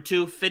 Number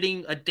 2,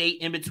 fitting a date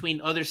in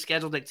between other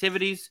scheduled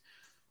activities.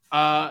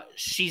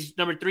 She's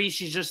number 3.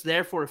 She's just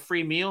there for a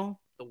free meal.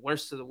 The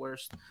worst of the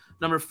worst.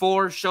 Number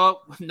 4, show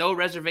up with no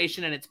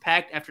reservation and it's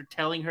packed after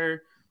telling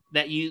her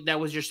that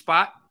was your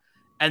spot.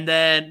 And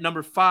then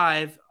number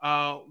 5,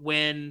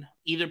 when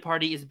either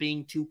party is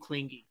being too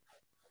clingy.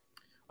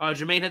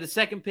 Jermaine had the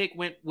second pick,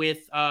 went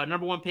with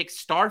number 1 pick,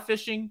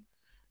 starfishing.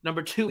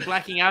 Number 2,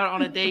 blacking out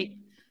on a date.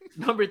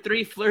 Number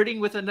 3, flirting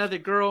with another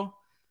girl.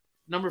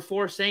 Number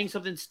 4, saying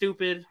something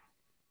stupid.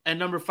 And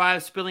number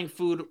 5, spilling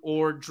food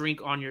or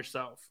drink on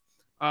yourself.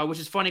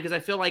 Which is funny because I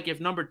feel like if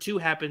number 2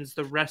 happens,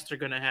 the rest are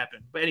going to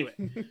happen. But anyway.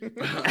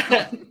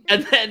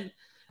 And then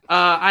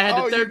I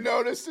had the third. You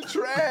noticed the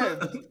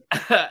trend.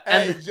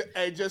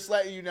 Hey, just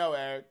letting you know,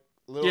 Eric,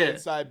 a little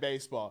inside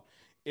baseball.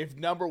 If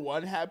number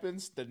 1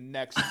 happens, the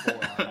next 4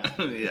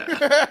 happen.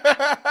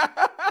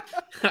 Yeah.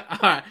 All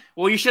right.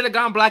 Well, you should have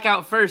gone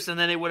blackout first, and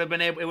then it would have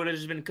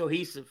just been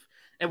cohesive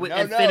and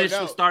finished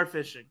with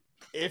starfishing.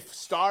 If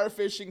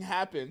starfishing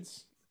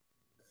happens,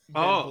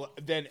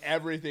 then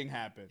everything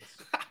happens.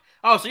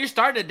 Oh, so you're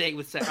starting a date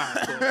with sex. All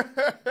right,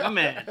 cool. Oh,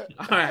 man.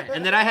 All right.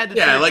 And then I had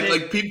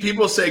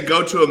people say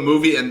go to a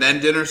movie and then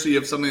dinner so you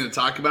have something to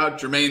talk about.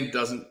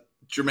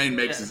 Jermaine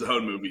makes his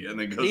own movie and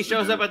then goes. He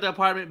shows up at the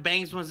apartment,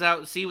 bangs ones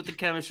out, see what the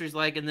chemistry's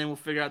like, and then we'll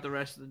figure out the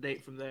rest of the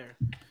date from there.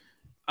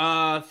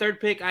 Third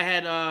pick, I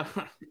had I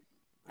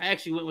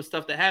actually went with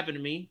stuff that happened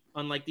to me,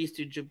 unlike these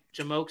two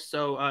jamokes.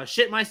 So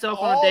shit myself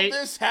on a date. All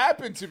this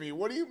happened to me.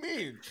 What do you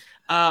mean?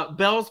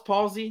 Bell's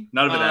palsy.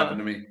 None of it happened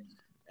to me.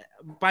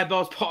 By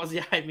Bell's palsy,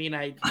 I mean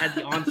I had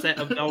the onset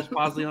of Bell's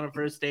palsy on a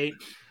first date.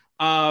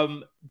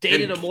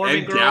 Dated a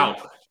Mormon girl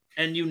gout.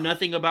 And knew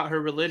nothing about her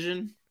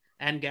religion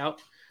and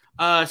gout.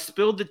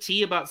 Spilled the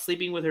tea about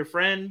sleeping with her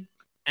friend,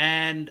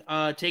 and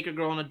take a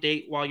girl on a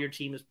date while your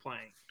team is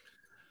playing.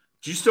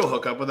 Do you still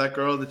hook up with that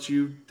girl that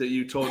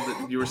you told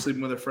that you were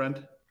sleeping with her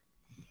friend?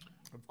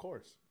 Of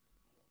course.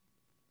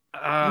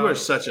 You are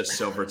such a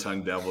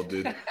silver-tongued devil,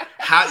 dude.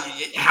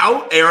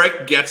 How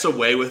Eric gets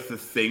away with the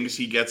things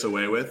he gets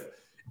away with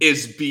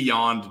is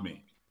beyond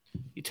me.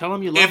 You tell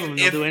him you love him, and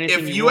he'll do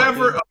anything if you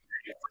ever,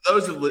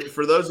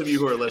 for those of you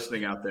who are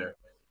listening out there,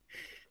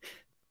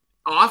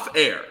 off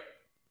air,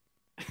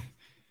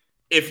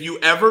 if you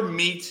ever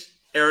meet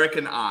Eric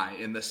and I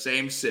in the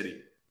same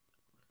city,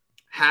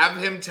 have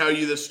him tell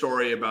you the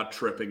story about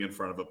tripping in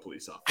front of a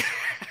police officer.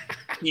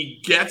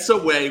 He gets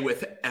away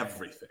with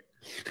everything.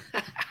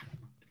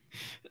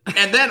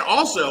 And then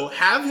also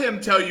have him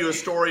tell you a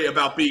story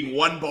about being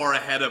one bar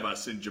ahead of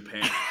us in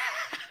Japan.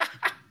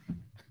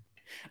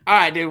 All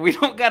right, dude. We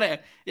don't gotta.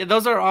 Yeah,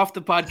 those are off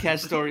the podcast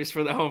stories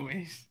for the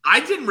homies. I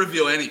didn't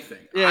reveal anything.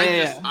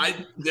 Yeah.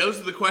 Those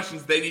are the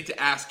questions they need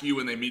to ask you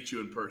when they meet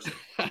you in person.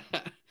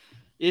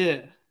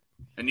 Yeah.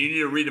 And you need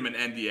to read them an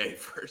NDA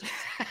first.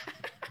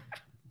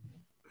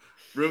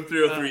 Room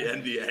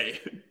 303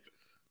 NDA.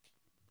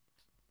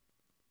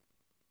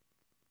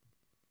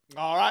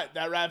 All right,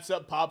 that wraps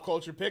up Pop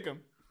Culture Pick'em.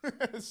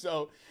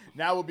 So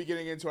now we'll be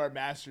getting into our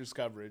Masters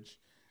coverage.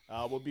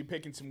 We'll be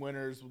picking some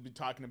winners. We'll be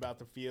talking about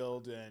the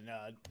field and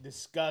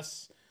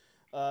discuss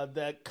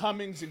the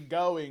comings and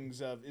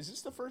goings of. Is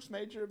this the first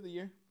major of the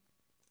year?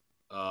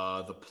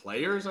 The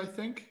Players, I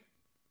think.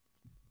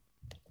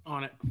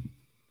 On it.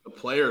 The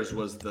Players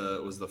was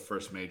the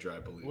first major, I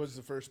believe. Was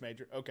the first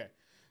major? Okay.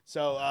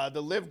 So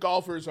the Live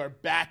golfers are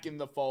back in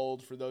the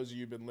fold. For those of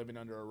you who've been living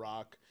under a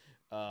rock,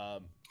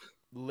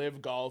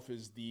 Live Golf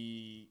is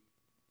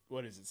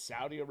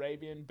Saudi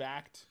Arabian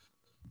backed?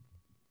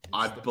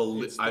 I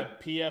believe the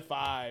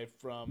PFI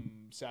from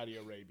Saudi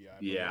Arabia.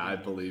 I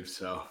believe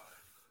so.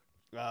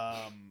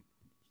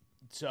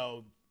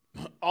 So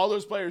all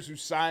those players who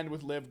signed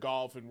with Live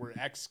Golf and were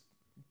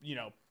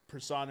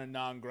persona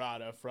non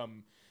grata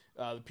from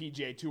the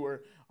PGA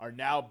Tour are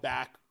now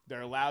back.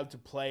 They're allowed to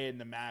play in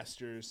the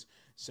Masters.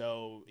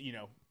 So,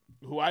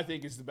 who I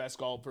think is the best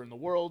golfer in the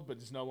world, but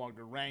is no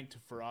longer ranked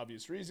for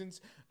obvious reasons.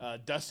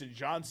 Dustin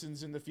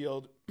Johnson's in the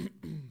field.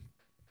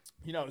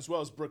 As well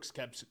as Brooks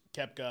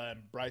Koepka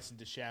and Bryson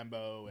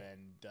DeChambeau,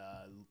 and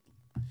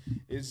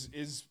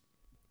is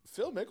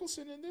Phil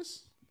Mickelson in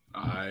this?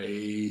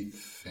 I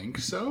think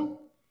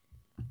so.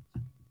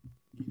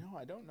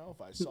 I don't know if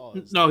I saw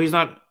his. No, he's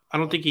not. I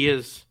don't think he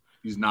is.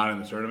 He's not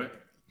in the tournament.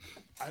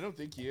 I don't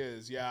think he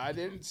is. Yeah, I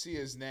didn't see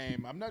his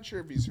name. I'm not sure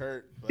if he's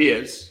hurt. But... He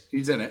is.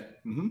 He's in it.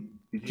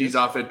 Mm-hmm. He's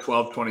off at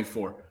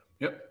 12:24.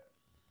 Yep.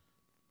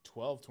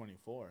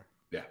 12:24.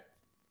 Yeah.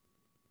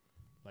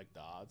 Like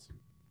the odds.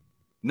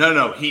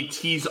 No.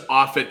 He's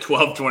off at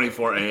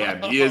 12:24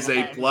 a.m. He is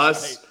a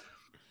plus. Right.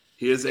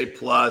 He is a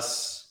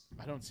plus.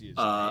 I don't see his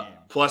name.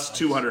 Plus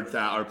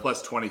 200,000 or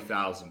plus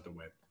 20,000 to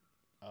win.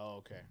 Oh,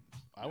 okay.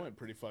 I went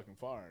pretty fucking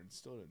far and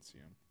still didn't see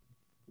him.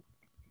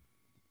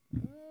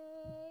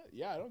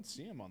 Yeah, I don't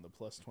see him on the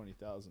plus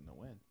 20,000 to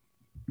win.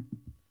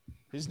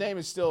 His name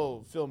is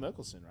still Phil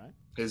Mickelson, right?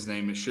 His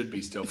name should be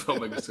still Phil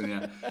Mickelson,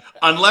 yeah.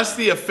 Unless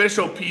the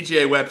official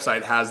PGA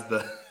website has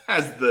the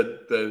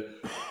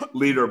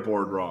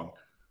leaderboard wrong.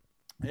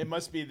 It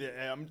must be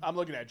I'm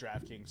looking at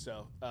DraftKings,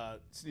 so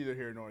it's neither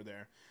here nor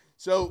there.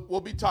 So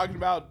we'll be talking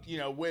about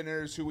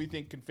winners, who we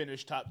think can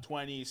finish top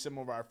 20, some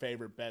of our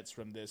favorite bets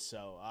from this.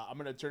 So I'm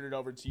going to turn it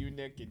over to you,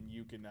 Nick, and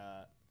you can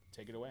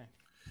take it away.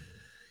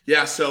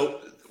 Yeah,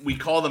 so we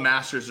call the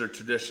Masters a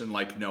tradition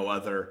like no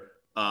other.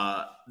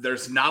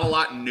 There's not a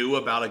lot new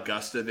about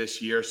Augusta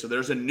this year. So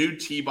there's a new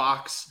tee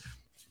box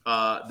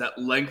that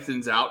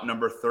lengthens out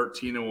number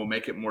 13 and will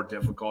make it more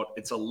difficult.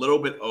 It's a little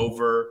bit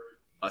over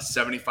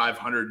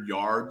 7,500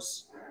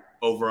 yards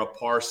over a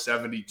par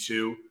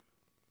 72.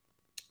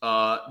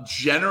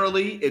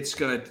 Generally, it's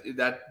going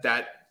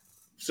to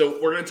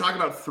so we're going to talk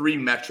about three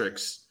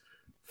metrics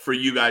for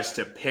you guys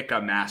to pick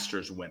a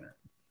Masters winner.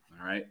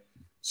 All right.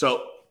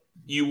 So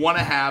you want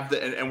to have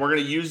and we're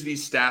going to use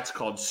these stats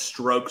called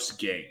strokes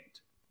gained.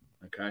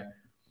 Okay.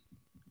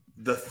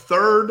 The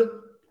third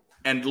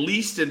and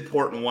least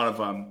important one of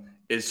them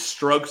is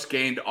strokes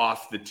gained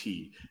off the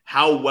tee,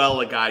 how well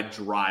a guy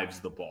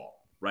drives the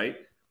ball, right?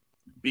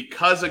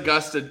 Because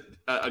Augusta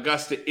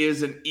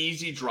is an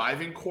easy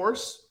driving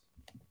course,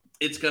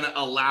 it's going to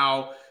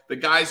allow the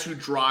guys who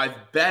drive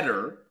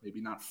better,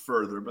 maybe not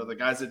further, but the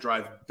guys that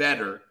drive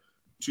better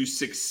to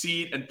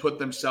succeed and put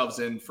themselves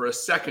in for a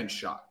second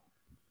shot.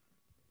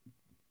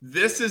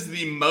 This is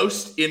the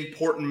most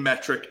important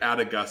metric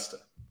at Augusta,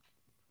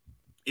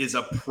 is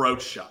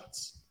approach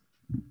shots.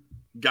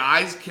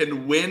 Guys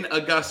can win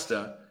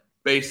Augusta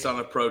based on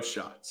approach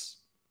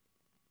shots.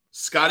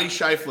 Scotty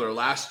Scheffler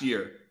last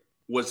year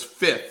was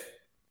fifth,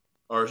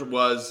 or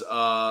was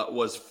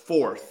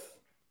fourth.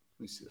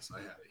 Let me see this. I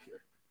have it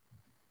here.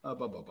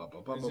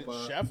 Is it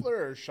Scheffler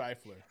or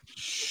Scheifler?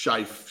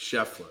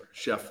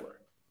 Scheffler.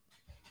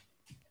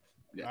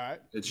 Yeah, all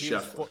right. It's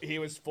Scheffler. He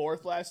was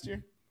fourth last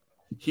year?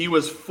 He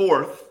was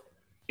fourth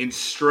in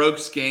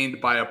strokes gained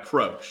by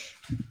approach.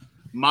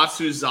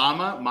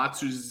 Matsuzama,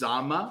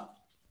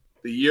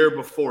 the year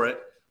before it,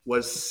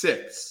 was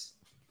sixth,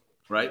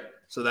 right?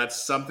 So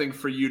that's something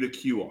for you to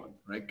cue on,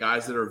 right?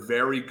 Guys that are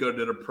very good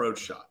at approach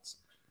shots.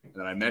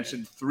 And I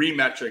mentioned 3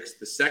 metrics.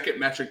 The second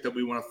metric that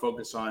we want to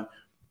focus on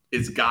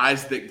is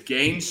guys that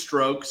gain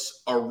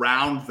strokes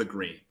around the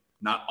green,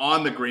 not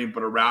on the green,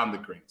 but around the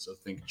green. So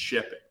think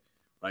chipping,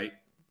 right?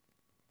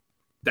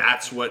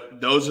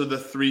 Those are the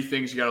 3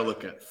 things you got to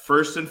look at.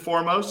 First and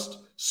foremost,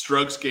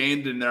 strokes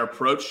gained in their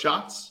approach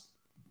shots.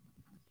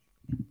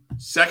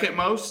 Second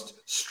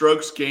most,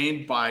 strokes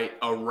gained by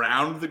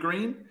around the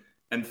green.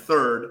 And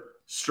third,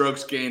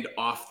 strokes gained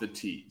off the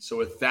tee. So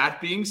with that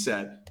being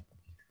said,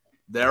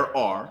 there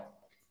are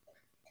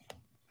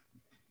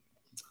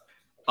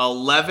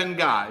 11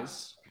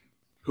 guys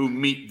who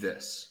meet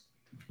this.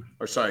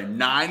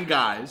 9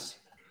 guys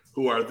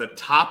who are the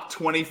top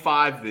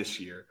 25 this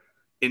year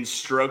in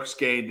strokes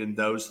gained in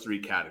those 3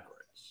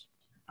 categories.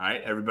 All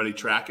right, everybody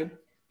tracking?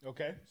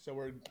 Okay,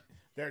 so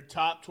they're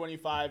top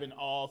 25 in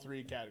all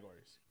 3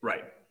 categories.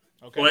 Right.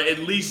 Okay. Well, at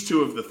least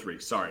 2 of the 3.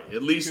 Sorry,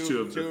 at least 2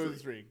 of the 3. 2 of the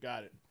 3.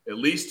 Got it. At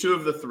least 2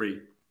 of the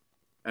 3.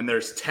 And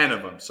there's 10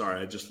 of them. Sorry,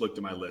 I just looked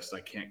at my list. I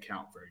can't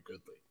count very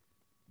goodly.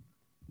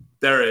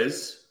 There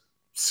is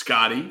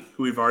Scotty,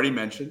 who we've already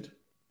mentioned,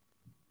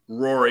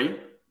 Rory,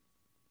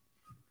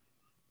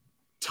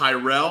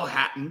 Tyrell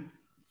Hatton,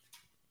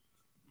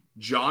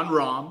 John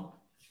Rahm,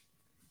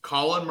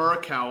 Colin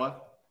Morikawa,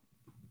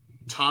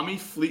 Tommy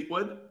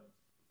Fleetwood,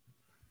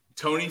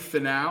 Tony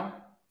Finau,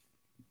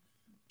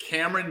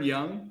 Cameron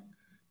Young,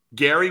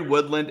 Gary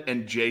Woodland,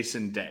 and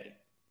Jason Day.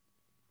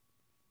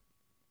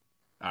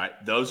 All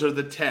right, those are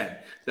the 10.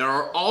 There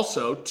are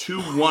also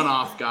 2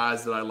 one-off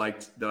guys that I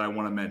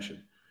want to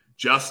mention.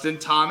 Justin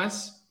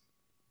Thomas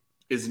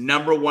is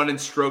number 1 in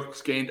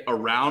strokes gained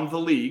around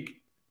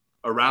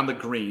the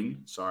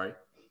green,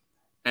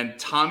 and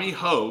Tommy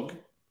Hogue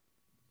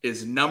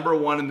is number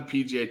 1 in the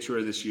PGA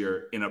Tour this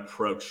year in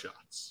approach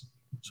shots.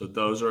 So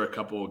those are a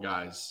couple of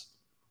guys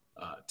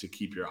to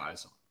keep your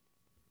eyes on.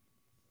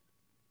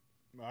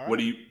 All right. What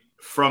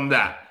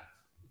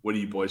do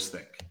you boys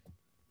think?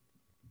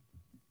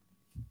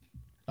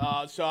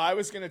 So I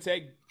was going to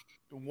take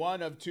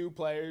one of 2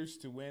 players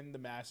to win the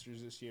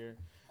Masters this year.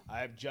 I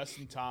have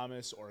Justin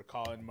Thomas or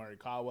Colin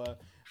Morikawa.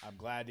 I'm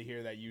glad to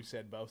hear that you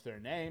said both their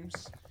names.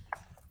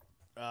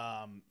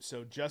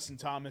 So Justin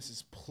Thomas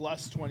is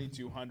plus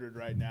 2,200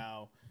 right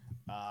now.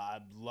 I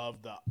love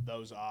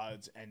those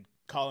odds. And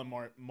Colin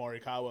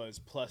Morikawa is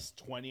plus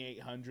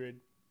 2,800.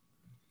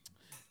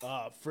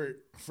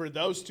 For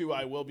those 2,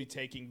 I will be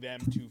taking them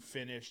to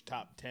finish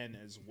top 10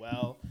 as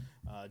well.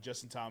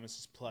 Justin Thomas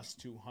is plus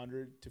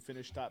 200 to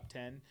finish top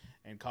 10,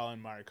 and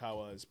Colin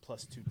Morikawa is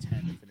plus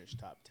 210 to finish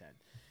top 10.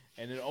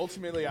 And then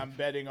ultimately, I'm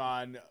betting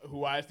on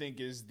who I think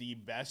is the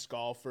best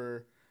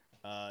golfer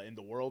in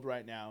the world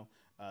right now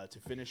to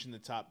finish in the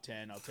top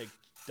 10. I'll take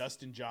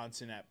Dustin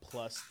Johnson at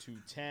plus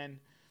 210.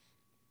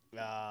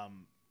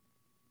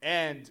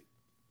 And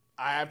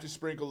I have to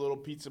sprinkle a little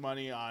pizza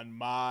money on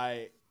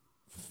my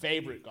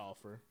favorite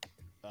golfer,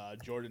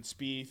 Jordan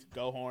Spieth.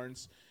 Go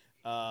Horns.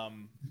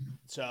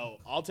 So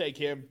I'll take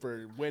him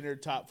for winner,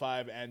 top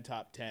 5, and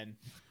top 10,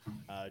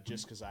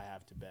 just because I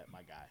have to bet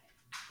my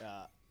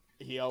guy.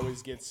 He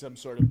always gets some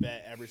sort of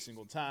bet every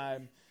single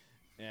time,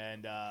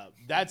 and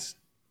that's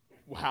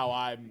how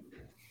I'm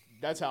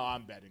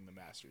betting the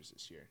Masters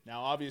this year.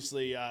 Now,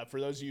 obviously,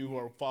 for those of you who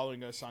are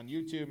following us on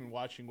YouTube and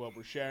watching what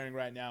we're sharing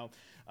right now,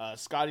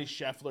 Scotty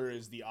Scheffler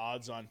is the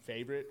odds-on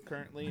favorite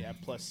currently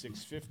at plus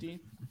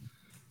 650.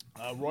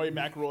 Rory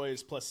McIlroy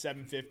is plus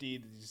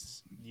 750.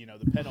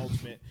 The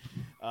penultimate.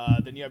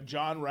 Then you have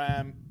John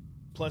Rahm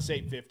plus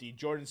 850.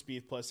 Jordan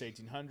Spieth plus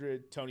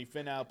 1,800. Tony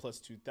Finau plus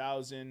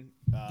 2,000.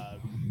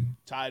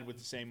 Tied with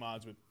the same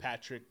odds with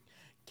Patrick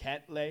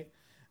Cantlay.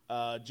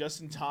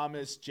 Justin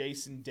Thomas,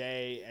 Jason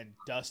Day, and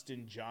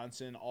Dustin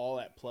Johnson all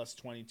at plus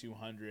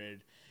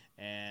 2,200.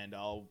 And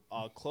I'll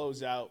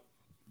close out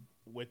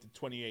with the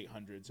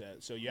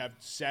 2,800s. So you have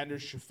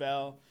Sanders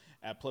Scheffel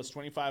at plus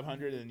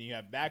 2,500, and then you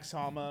have Max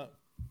Homa,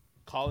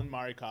 Colin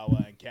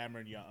Morikawa, and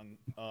Cameron Young.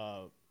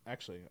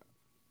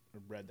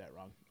 read that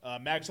wrong.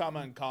 Max Homa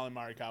and Colin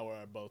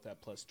Morikawa are both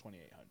at plus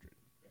 2,800.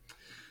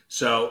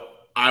 So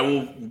I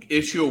will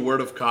issue a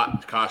word of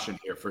caution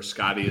here for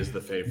Scotty as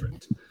the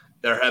favorite.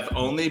 There have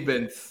only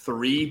been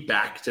 3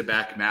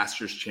 back-to-back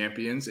Masters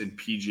champions in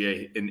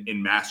PGA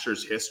in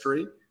Masters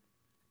history,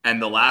 and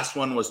the last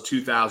one was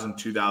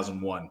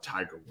 2000-2001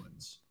 Tiger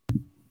Woods.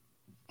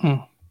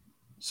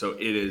 So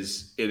it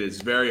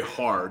is very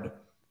hard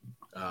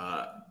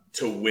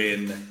to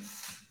win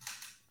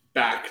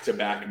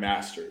back-to-back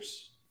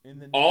Masters.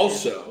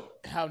 Also,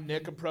 how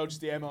Nick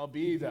approached the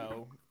MLB,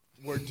 though,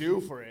 we're due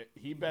for it.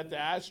 He bet the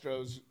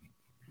Astros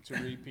to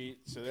repeat,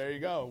 so there you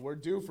go. We're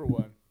due for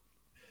one.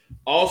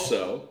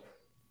 Also,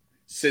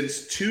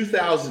 since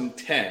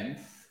 2010,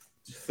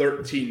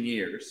 13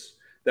 years,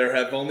 there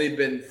have only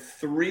been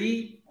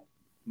 3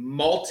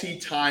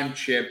 multi-time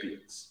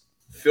champions.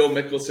 Phil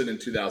Mickelson in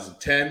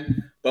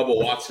 2010, Bubba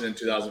Watson in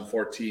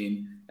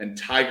 2014, and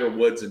Tiger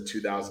Woods in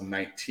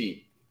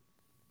 2019.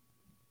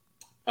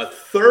 A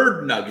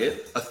third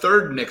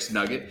Knicks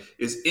nugget,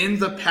 is in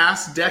the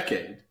past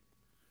decade,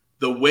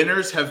 the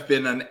winners have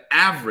been an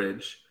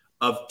average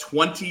of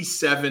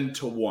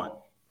 27-1.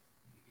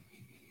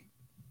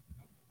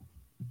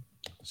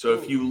 So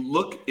if you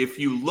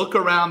look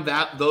around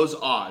those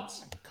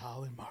odds,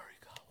 Colin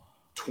Morikawa,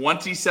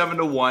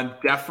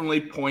 27-1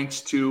 definitely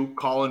points to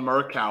Colin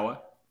Morikawa.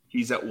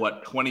 He's at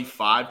what,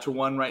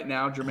 25-1 right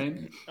now,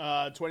 Jermaine?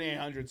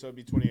 2,800, so it'd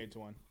be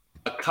 28-1.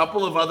 A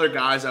couple of other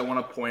guys I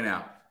want to point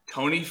out.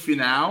 Tony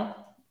Finau,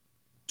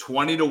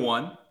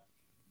 20-1,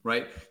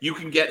 right? You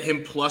can get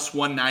him plus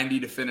 190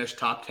 to finish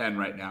top 10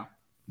 right now.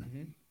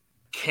 Mm-hmm.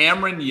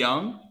 Cameron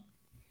Young,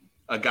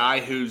 a guy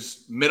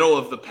who's middle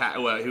of the pack,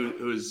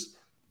 who's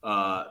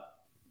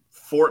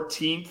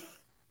 14th.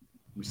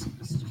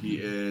 He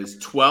is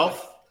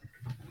 12th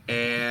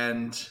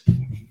and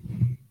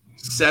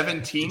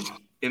 17th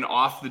in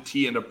off the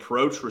tee and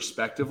approach,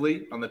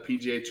 respectively, on the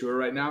PGA Tour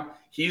right now.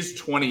 He's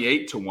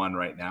 28-1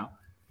 right now.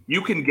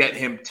 You can get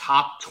him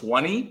top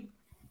 20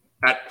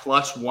 at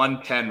plus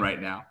 110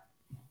 right now.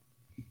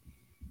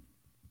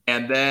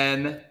 And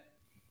then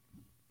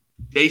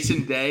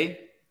Jason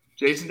Day.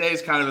 Jason Day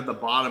is kind of at the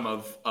bottom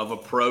of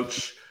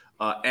approach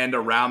and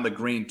around the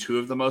green, 2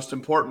 of the most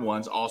important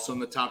ones, also in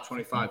the top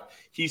 25.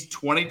 He's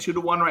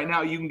 22-1 right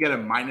now. You can get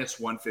him minus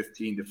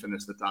 115 to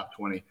finish the top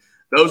 20.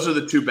 Those are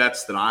the 3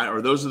 bets that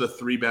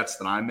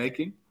I'm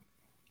making.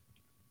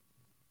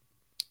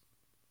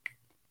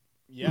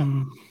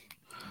 Yeah.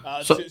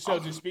 So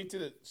to speak to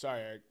the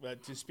Eric,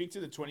 to speak to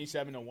the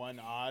 27-1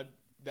 odd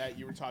that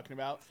you were talking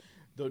about,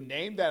 the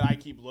name that I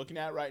keep looking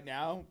at right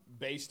now,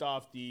 based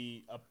off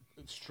the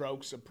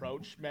strokes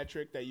approach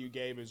metric that you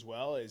gave as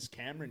well, is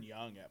Cameron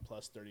Young at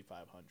plus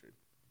 3,500.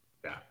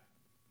 Yeah.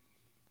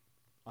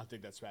 I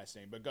think that's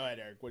fascinating. But go ahead,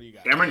 Eric. What do you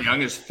got? Cameron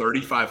Young is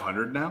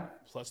 3,500 now?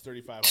 Plus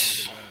 3,500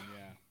 again,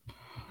 yeah.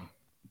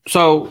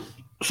 So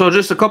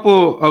just a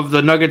couple of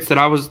the nuggets that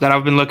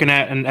I've been looking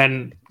at,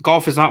 and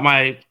golf is not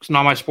my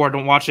sport.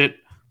 Don't watch it.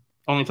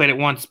 Only played it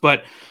once.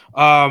 But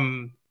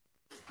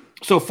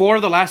so 4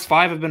 of the last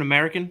 5 have been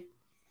American.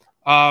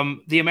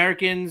 The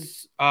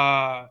Americans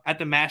at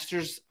the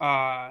Masters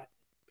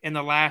in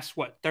the last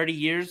 30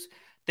 years,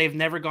 they've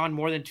never gone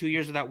more than 2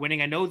 years without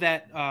winning. I know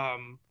that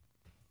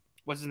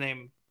what's his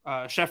name?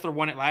 Scheffler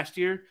won it last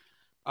year.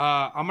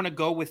 I'm gonna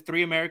go with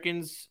 3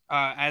 Americans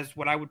as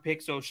what I would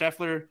pick. So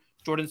Scheffler,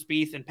 Jordan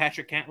Spieth, and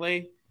Patrick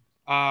Cantlay,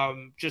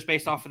 just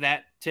based off of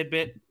that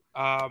tidbit.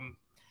 And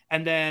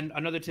then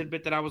another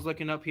tidbit that I was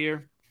looking up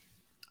here,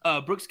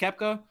 Brooks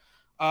Koepka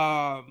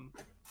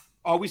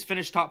always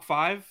finished top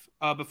 5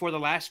 before the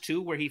last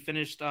 2, where he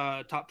finished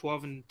top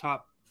 12 and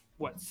top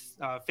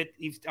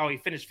he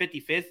finished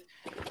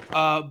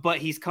 55th. But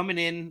he's coming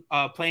in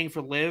playing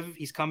for LIV.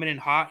 He's coming in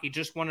hot. He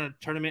just won a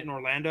tournament in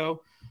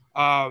Orlando.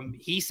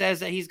 He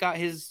says that he's got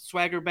his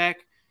swagger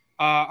back.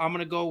 I'm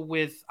gonna go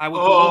with I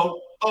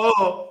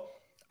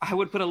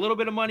would put a little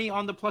bit of money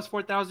on the plus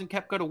 4,000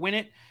 Koepka to win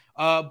it.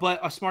 But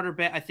a smarter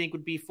bet I think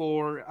would be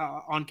for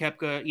on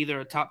Koepka, either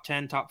a top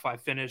 10, top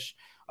 5 finish.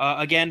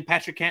 Again,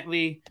 Patrick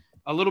Cantlay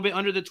a little bit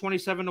under the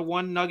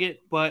 27-1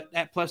 nugget, but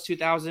at plus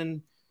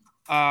 2,000,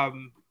 I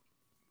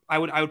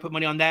would put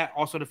money on that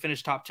also to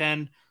finish top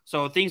 10.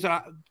 So things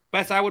that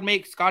best I would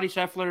make: Scotty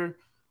Scheffler,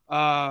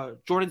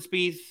 Jordan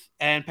Spieth,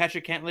 and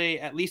Patrick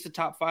Cantlay at least a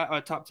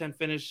top 10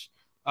 finish.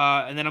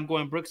 And then I'm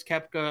going Brooks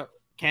Koepka,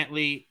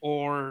 Cantlay,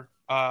 or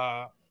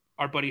our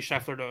buddy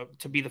Scheffler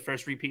to be the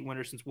first repeat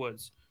winner since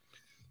Woods.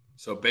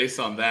 So based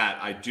on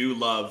that, I do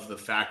love the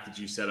fact that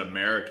you said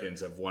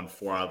Americans have won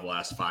 4 out of the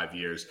last 5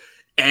 years,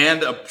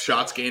 and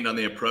shots gained on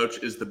the approach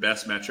is the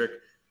best metric.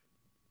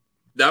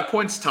 That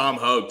points Tom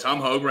Hogue. Tom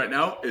Hogue right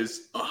now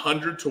is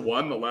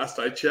 100-1 the last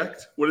I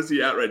checked. What is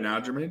he at right now,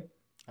 Jermaine?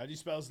 How do you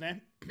spell his name?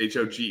 Hoge.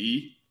 Hoge.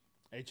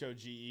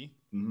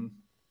 Mm-hmm.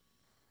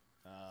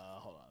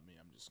 Hold on,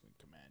 I'm just going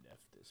to Command F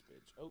this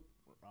bitch. Oh,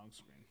 wrong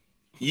screen.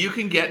 You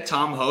can get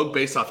Tom Hogue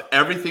based off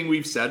everything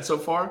we've said so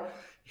far.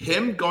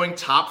 Him going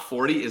top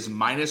 40 is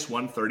minus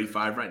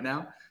 135 right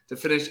now. To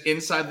finish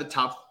inside the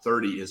top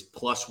 30 is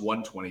plus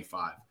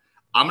 125.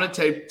 I'm going to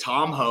take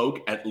Tom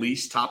Hogue at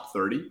least top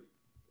 30.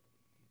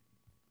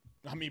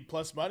 I mean,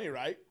 plus money,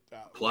 right?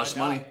 Plus why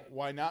not? money.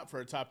 Why not for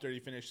a top 30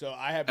 finish? So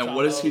I have. And Tom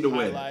what is he to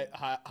win?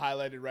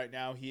 Highlighted right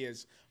now. He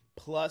is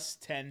plus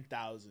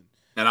 10,000.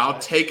 And I'll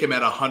take him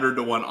at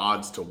 100-1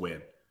 odds to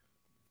win.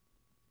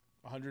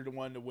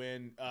 100-1 to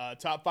win.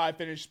 Top 5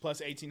 finish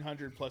plus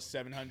 1,800 plus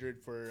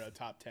 700 for a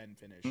top 10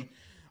 finish.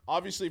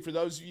 Obviously, for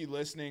those of you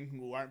listening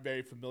who aren't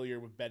very familiar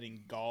with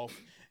betting golf,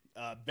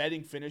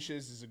 betting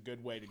finishes is a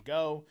good way to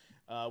go,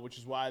 which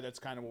is why that's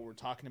kind of what we're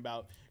talking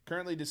about.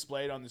 Currently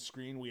displayed on the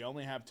screen, we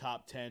only have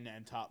top 10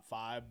 and top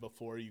 5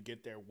 before you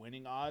get their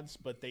winning odds,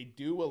 but they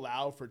do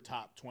allow for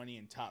top 20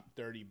 and top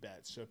 30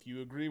 bets. So if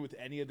you agree with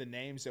any of the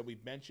names that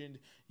we've mentioned,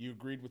 you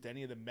agreed with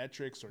any of the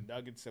metrics or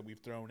nuggets that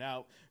we've thrown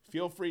out,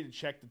 feel free to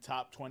check the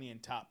top 20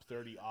 and top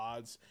 30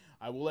 odds.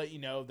 I will let you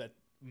know that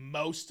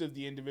most of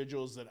the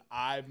individuals that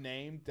I've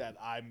named that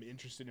I'm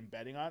interested in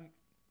betting on,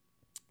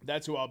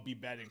 that's who I'll be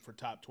betting for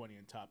top 20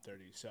 and top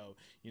 30. So,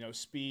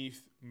 Spieth,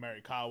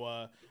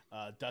 Morikawa,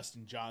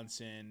 Dustin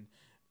Johnson,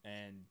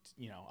 and,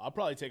 I'll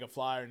probably take a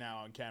flyer now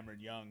on Cameron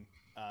Young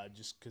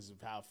just because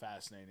of how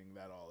fascinating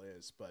that all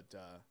is. But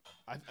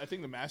I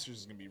think the Masters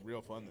is going to be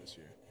real fun this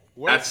year.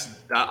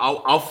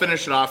 I'll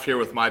finish it off here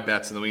with my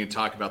bets, and then we can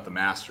talk about the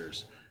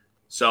Masters.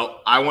 So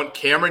I want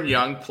Cameron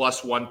Young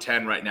plus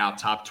 110 right now,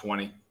 top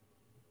 20.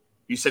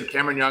 You said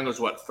Cameron Young was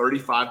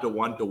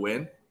 35-1 to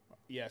win?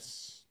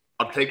 Yes.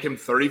 I'll take him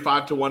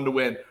 35-1 to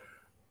win.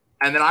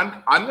 And then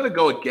I'm going to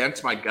go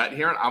against my gut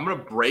here, and I'm going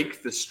to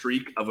break the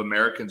streak of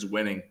Americans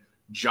winning.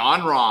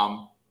 Jon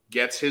Rahm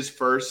gets his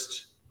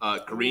first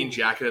green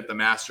jacket at the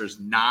Masters,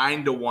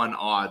 9-1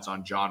 odds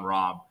on Jon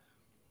Rahm.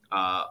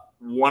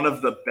 One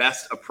of the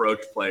best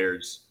approach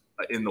players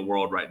in the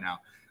world right now.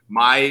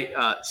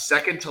 My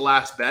second to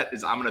last bet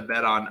is I'm going to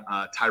bet on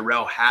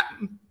Tyrell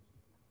Hatton.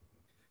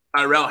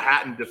 Tyrell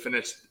Hatton to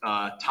finish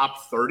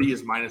top 30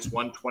 is minus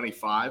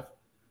 125.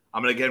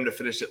 I'm going to get him to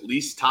finish at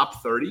least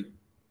top 30.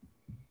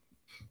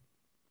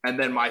 And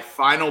then my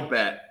final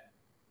bet,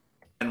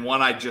 and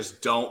one I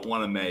just don't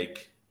want to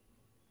make,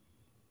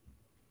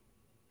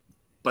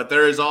 but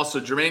there is also,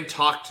 Jermaine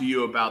talked to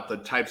you about the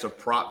types of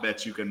prop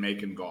bets you can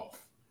make in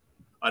golf.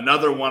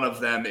 Another one of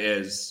them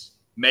is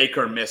make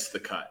or miss the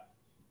cut.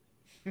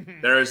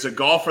 There is a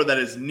golfer that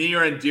is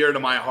near and dear to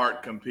my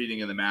heart competing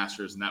in the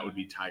Masters, and that would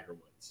be Tiger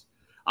Woods.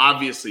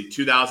 Obviously,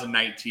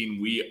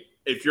 2019,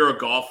 if you're a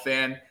golf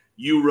fan,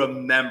 you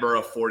remember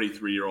a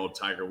 43-year-old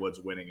Tiger Woods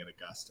winning at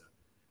Augusta.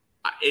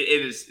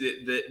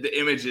 The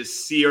image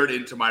is seared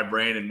into my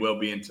brain and will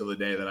be until the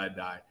day that I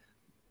die.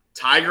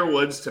 Tiger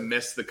Woods to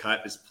miss the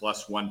cut is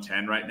plus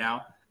 110 right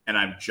now, and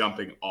I'm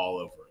jumping all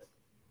over it.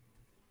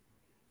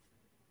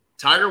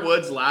 Tiger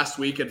Woods last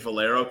week at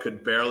Valero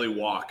could barely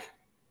walk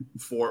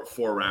four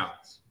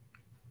rounds.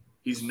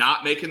 He's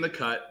not making the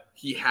cut.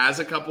 He has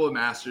a couple of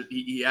Masters.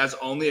 He has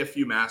only a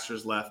few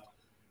Masters left.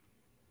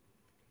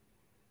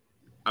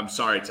 I'm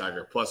sorry,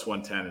 Tiger. Plus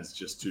 110 is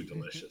just too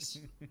delicious.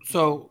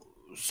 So,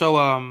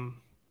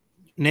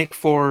 Nick,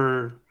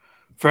 for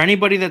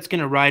anybody that's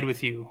going to ride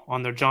with you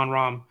on their Jon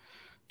Rahm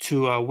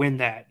to win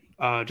that,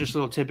 just a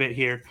little tidbit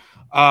here.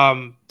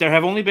 There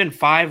have only been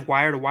 5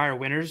 wire-to-wire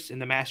winners in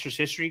the Masters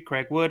history.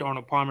 Craig Wood,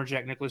 Arnold Palmer,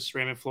 Jack Nicklaus,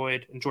 Raymond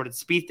Floyd, and Jordan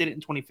Spieth did it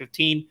in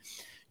 2015.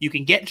 You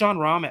can get Jon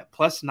Rahm at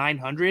plus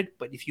 900,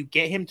 but if you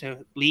get him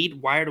to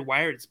lead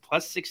wire-to-wire, it's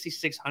plus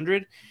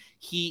 6,600.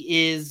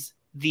 He is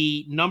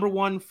the number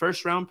 1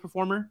 first-round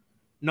performer,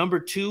 number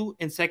 2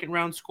 in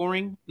second-round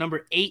scoring,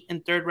 number 8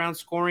 in third-round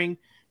scoring,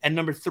 and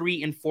number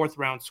 3 in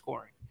fourth-round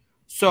scoring.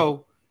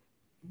 So,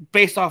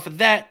 based off of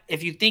that,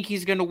 if you think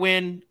he's going to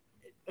win,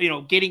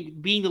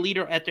 being the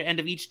leader at the end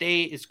of each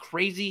day is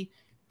crazy,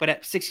 but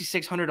at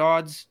 6,600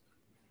 odds,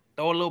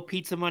 throw a little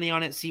pizza money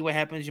on it, see what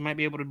happens. You might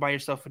be able to buy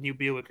yourself a new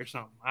Buick or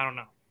something. I don't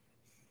know.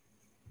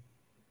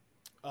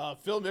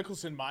 Phil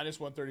Mickelson minus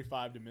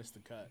 135 to miss the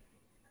cut.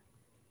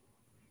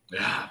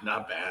 Yeah,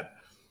 not bad.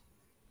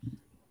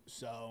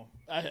 So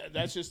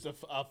that's just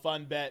a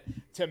fun bet.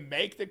 To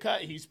make the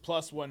cut, he's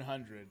plus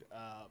 100.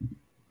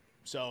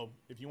 So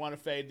if you want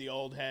to fade the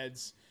old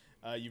heads,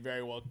 you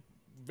very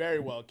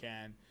well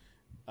can.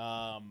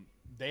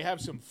 They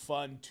have some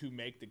fun to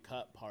make the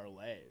cut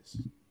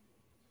parlays.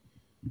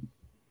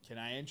 Can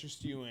I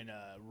interest you in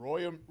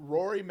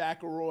Rory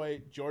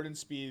McIlroy, Jordan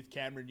Spieth,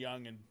 Cameron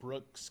Young, and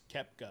Brooks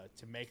Koepka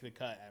to make the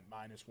cut at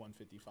minus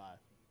 155?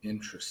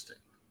 Interesting.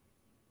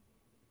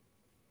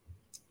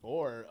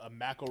 Or a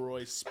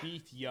McIlroy,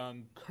 Spieth,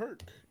 Young,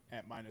 Kirk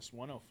at minus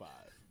 105.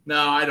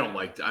 No, I don't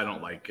like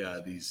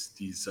these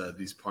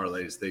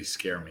parlays. They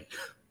scare me.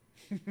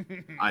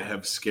 I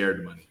have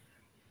scared money.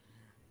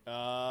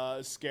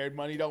 Scared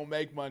money don't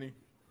make money.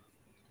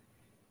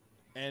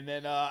 And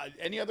then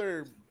any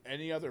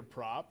other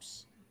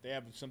props? They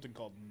have something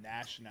called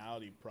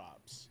nationality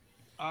props.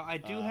 I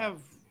do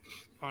have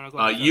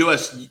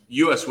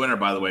U.S. winner,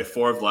 by the way,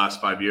 4 of the last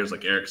 5 years,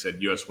 like Eric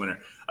said, U.S. winner.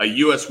 A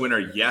U.S. winner,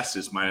 yes,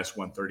 is minus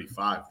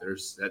 135.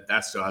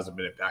 That still hasn't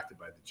been impacted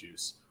by the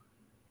juice.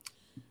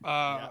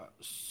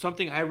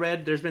 Something I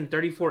read, there's been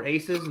 34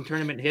 aces in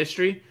tournament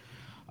history.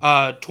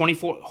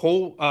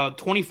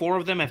 24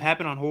 of them have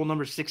happened on hole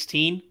number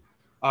 16.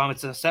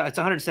 It's a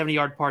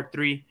 170-yard par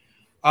 3.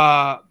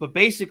 But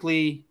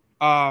basically,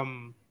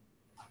 the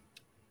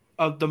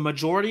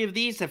majority of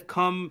these have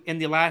come in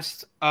the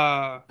last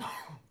 8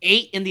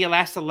 in the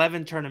last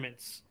 11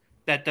 tournaments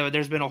that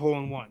there's been a hole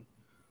in one.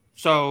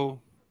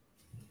 So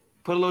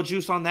put a little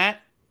juice on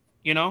that,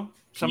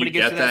 Somebody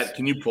gets that.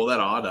 Can you pull that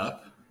odd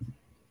up?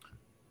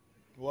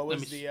 What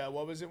was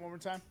what was it one more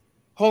time?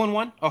 Hole in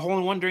one, a hole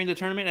in one during the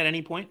tournament at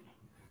any point.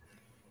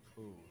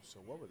 Ooh, so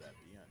what would that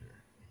be under?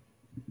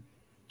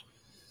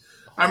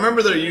 I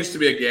remember there used to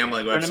be a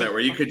gambling website where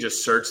you could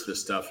just search this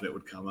stuff and it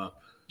would come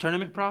up.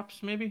 Tournament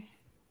props, maybe.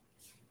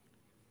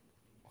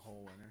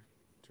 Hole winner,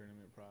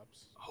 tournament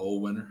props.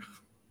 Hole winner.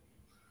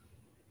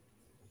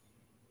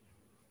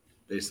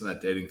 Based on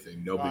that dating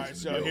thing,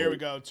 nobody's. All right, so here we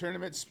go.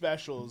 Tournament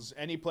specials.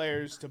 Any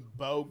players to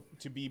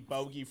be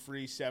bogey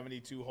free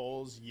 72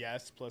 holes?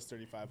 Yes, plus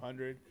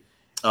 3,500.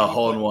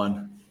 Hole in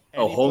one.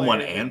 Hole in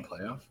one and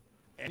playoff.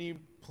 Any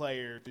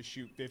player to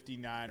shoot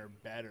 59 or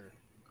better.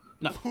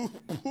 No,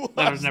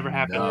 that has never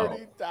happened.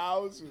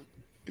 30,000.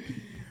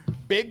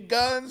 Big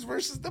guns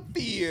versus the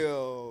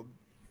field.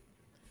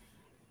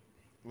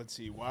 Let's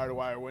see. Wire to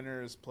wire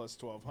winners plus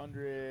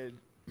 1,200.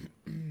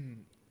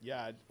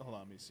 Yeah, hold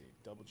on, let me see.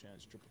 Double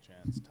chance, triple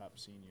chance, top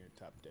senior,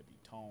 top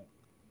debutante,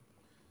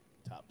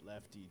 top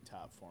lefty,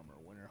 top former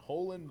winner.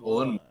 Hole in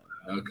one.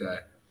 Okay.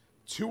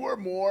 2 or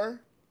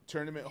more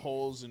tournament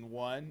holes in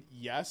one.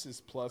 Yes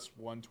is plus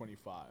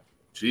 125.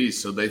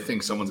 Geez, so they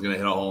think someone's going to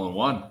hit a hole in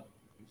one.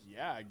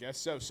 Yeah, I guess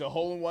so. So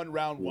hole in one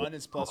round 1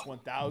 is plus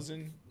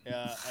 1,000.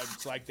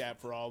 It's like that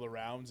for all the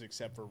rounds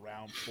except for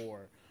round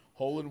 4.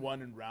 Hole in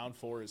one in round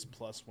 4 is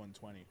plus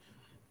 120.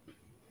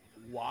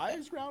 Why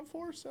is round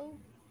 4 so?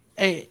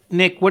 Hey,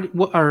 Nick, or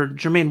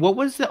Jermaine, what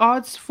was the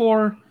odds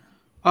for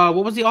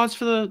was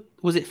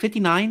it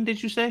 59,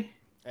 did you say?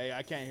 Hey,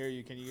 I can't hear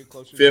you. Can you get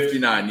closer?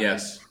 59,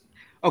 yes.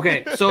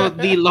 Okay, so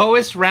the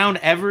lowest round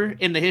ever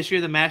in the history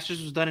of the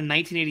Masters was done in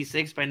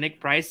 1986 by Nick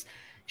Price.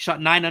 He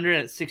shot 9 under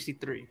at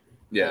 63.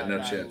 Yeah, no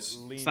chance.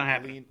 It's not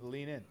happening.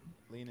 Lean in.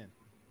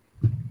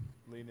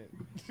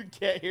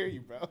 Can't hear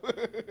you, bro.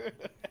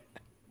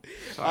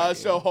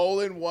 So hole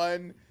in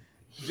one,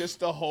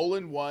 just a hole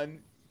in one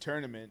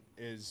tournament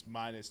is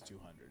minus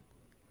 200.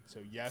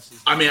 So yes.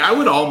 I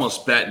would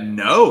almost bet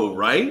no,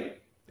 right?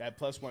 At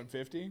plus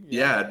 150?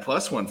 Yeah, at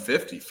plus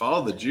 150.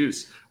 Follow the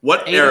juice.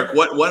 Eric,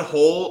 what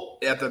hole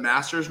at the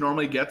Masters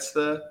normally gets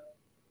the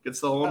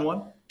hole in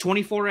one?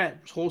 24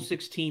 at hole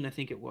 16, I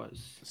think it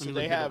was. So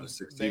they have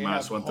 16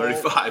 minus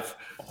 135.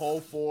 Hole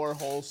 4,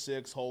 hole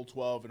 6, hole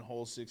 12, and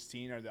hole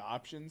 16 are the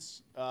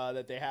options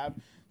that they have.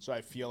 So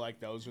I feel like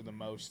those are the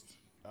most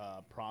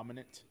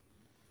prominent.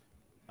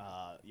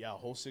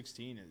 Hole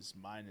 16 is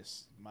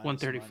minus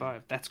 135. Money.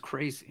 That's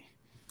crazy.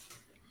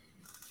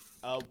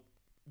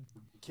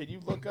 Can you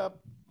look up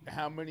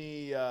how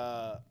many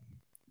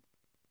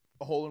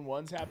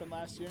hole-in-ones happened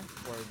last year,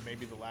 or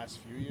maybe the last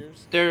few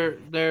years?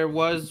 There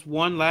was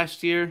one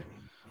last year.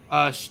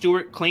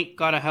 Stuart Klink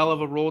got a hell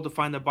of a roll to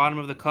find the bottom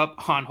of the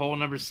cup on hole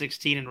number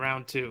 16 in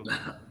round 2.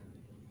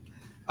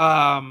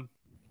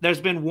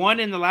 There's been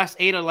one in the last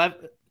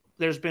 8-11.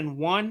 There's been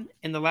one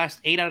in the last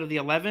 8 out of the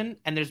 11,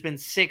 and there's been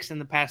 6 in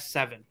the past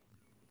 7.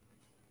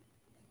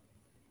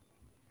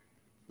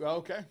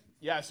 Okay.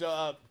 Yeah,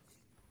 so,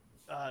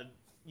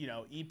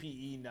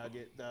 EPE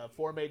nugget, the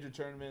 4 major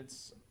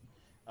tournaments,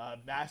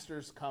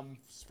 Masters comes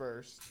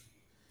first,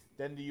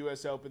 then the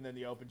U.S. Open, then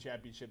the Open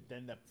Championship,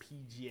 then the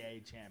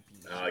PGA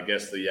Championship. I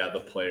guess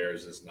the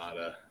Players is not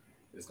a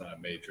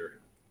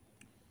major.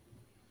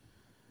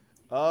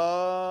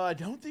 I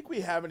don't think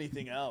we have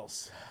anything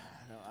else.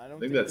 No, I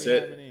think that's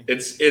it.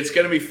 It's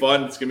going to be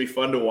fun. It's going to be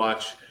fun to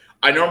watch.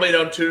 I normally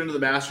don't tune into the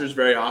Masters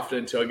very often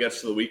until it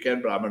gets to the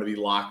weekend, but I'm going to be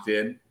locked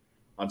in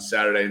on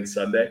Saturday and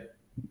Sunday.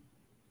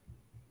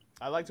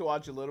 I like to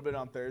watch a little bit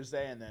on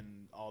Thursday and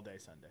then all day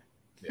Sunday.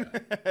 Yeah.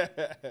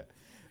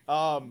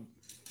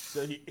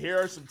 So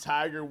here are some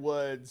Tiger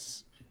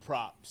Woods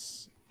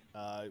props.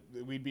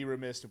 We'd be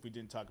remiss if we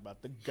didn't talk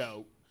about the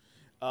GOAT.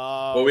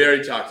 Well, we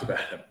already talked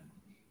about him.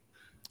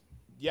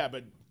 Yeah,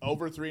 but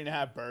over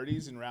 3.5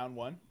 birdies in round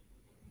 1?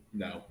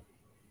 No.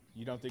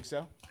 You don't think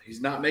so? He's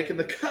not making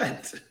the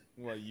cut.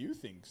 Well, you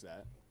think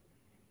that.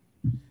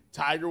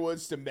 Tiger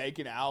Woods to make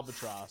an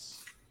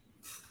albatross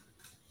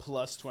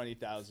plus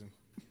 20,000.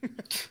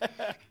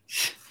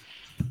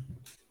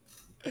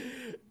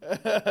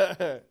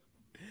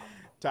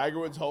 Tiger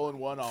Woods hole in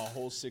one on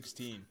hole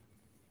 16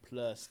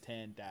 plus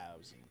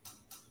 10,000.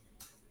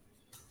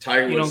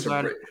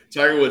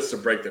 Tiger Woods to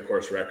break the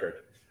course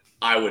record.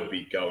 I would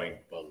be going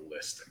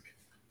ballistic.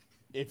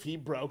 If he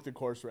broke the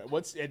course record,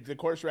 what's the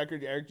course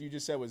record? Eric, you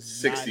just said was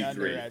 63 9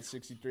 under at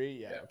 63.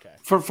 Yeah, okay.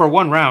 For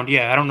one round,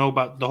 yeah. I don't know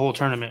about the whole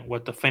tournament,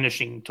 what the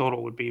finishing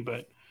total would be,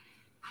 but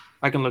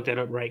I can look that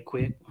up right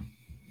quick.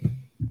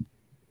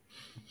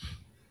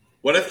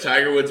 What if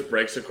Tiger Woods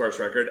breaks the course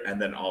record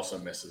and then also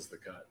misses the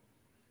cut?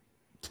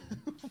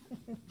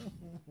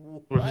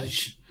 What?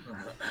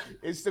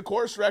 Is the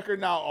course record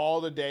now all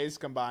the days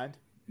combined?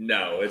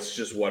 No, it's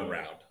just one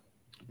round.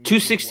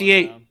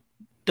 268.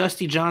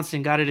 Dusty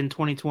Johnson got it in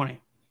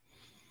 2020.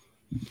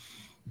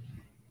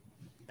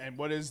 And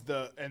what is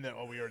the? And then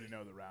we already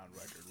know the round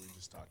record. We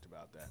just talked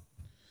about that.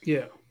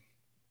 Yeah.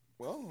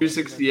 Well,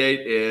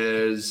 268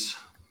 is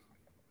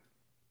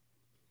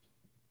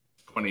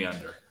 20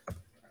 under.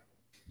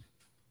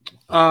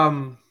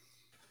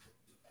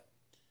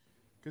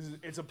 Because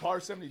it's a par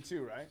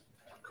 72, right?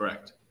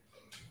 Correct.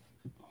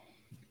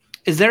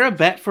 Is there a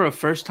bet for a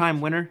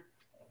first-time winner?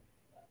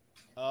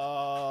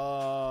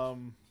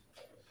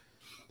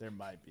 There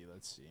might be.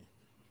 Let's see.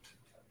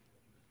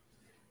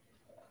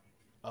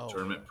 Oh,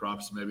 Tournament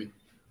props, maybe.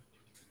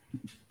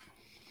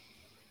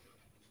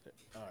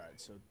 all right.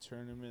 So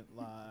tournament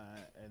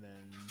line and then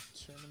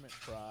tournament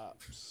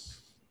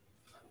props.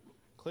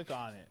 Click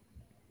on it.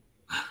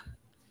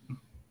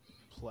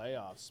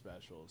 Playoff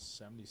specials,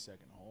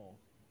 72nd hole.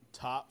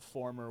 Top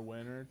former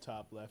winner,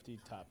 top lefty,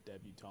 top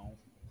debutant.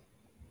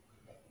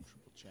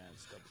 Triple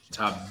chance, double chance.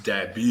 Top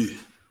debut.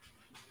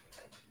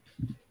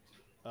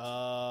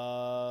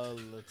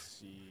 Let's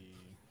see.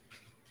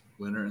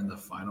 Winner in the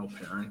final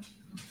pairing.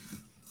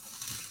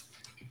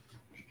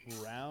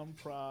 Round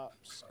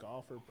props,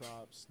 golfer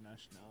props,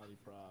 nationality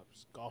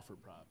props, golfer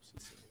props.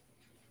 Let's see.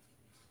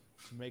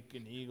 To make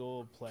an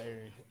eagle,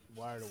 player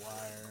wire to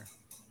wire.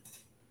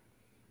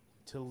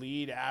 To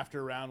lead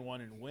after round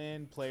 1 and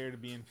win, player to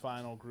be in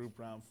final group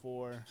round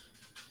 4.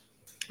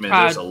 Man,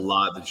 there's a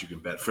lot that you can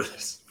bet for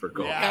this for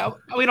golf. Yeah,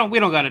 we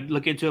don't got to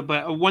look into it.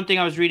 But one thing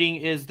I was reading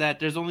is that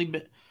there's only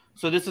been,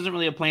 so this isn't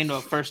really playing to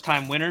a first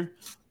time winner,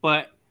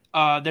 but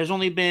there's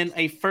only been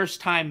a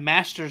first time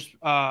Masters,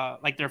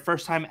 like their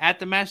first time at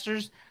the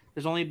Masters.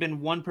 There's only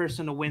been one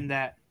person to win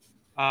that.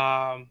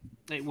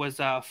 It was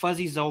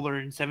Fuzzy Zoller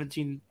in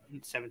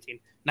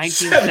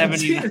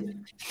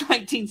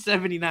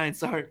 1979.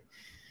 Sorry.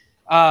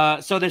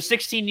 So there's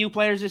 16 new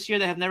players this year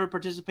that have never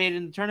participated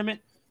in the tournament.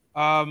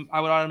 I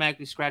would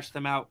automatically scratch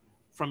them out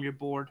from your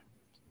board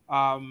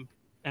and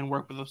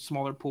work with a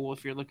smaller pool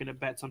if you're looking to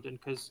bet something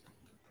because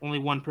only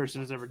one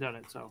person has ever done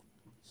it. So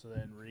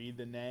then read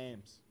the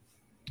names.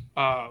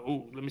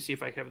 Let me see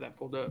if I have that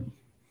pulled up.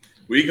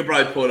 Well, you could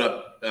probably pull it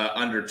up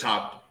under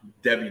top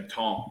debutant.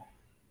 So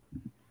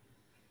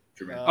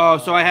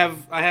I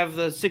have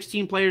the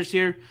 16 players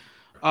here.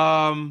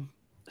 Sam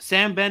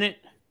Bennett,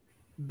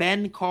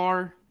 Ben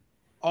Carr,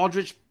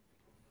 Aldrich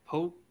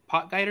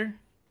Potgieter,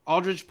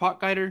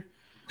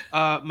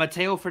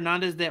 Mateo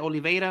Fernandez de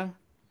Oliveira,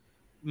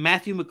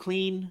 Matthew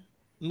McLean,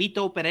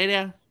 Mito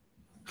Pereira,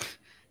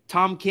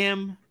 Tom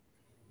Kim,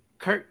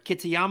 Kurt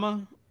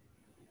Kitayama,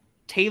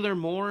 Taylor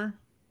Moore,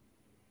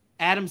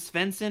 Adam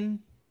Svensson,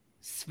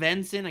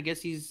 I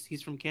guess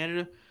he's from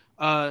Canada,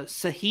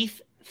 Sahith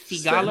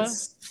Thigala.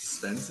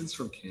 Svenson's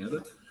from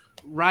Canada?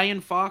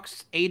 Ryan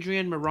Fox,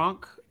 Adrian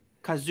Maronk,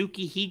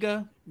 Kazuki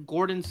Higa,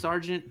 Gordon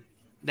Sargent.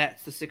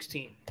 That's the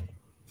 16.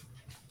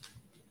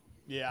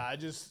 Yeah,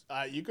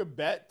 you could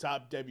bet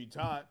top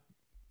debutante.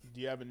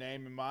 Do you have a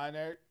name in mind,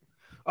 Eric?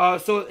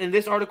 So in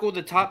this article,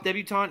 the top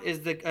debutante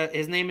is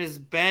his name is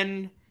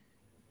Ben.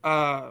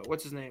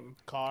 What's his name?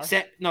 Carr.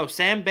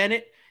 Sam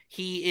Bennett.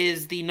 He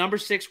is the number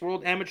 6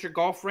 world amateur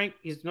golf rank.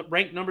 He's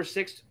ranked number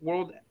 6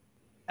 world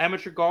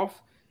amateur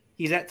golf.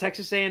 He's at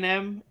Texas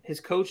A&M. His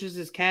coach is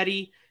his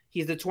caddy.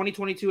 He's the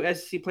 2022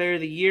 SEC Player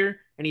of the Year,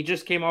 and he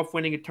just came off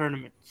winning a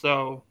tournament.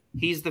 So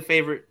he's the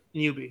favorite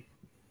newbie.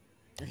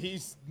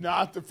 He's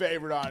not the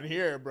favorite on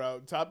here,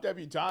 bro. Top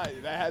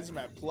debutante, that has him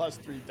at plus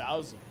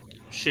 3,000.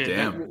 Shit.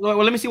 Damn. Well,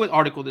 let me see what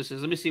article this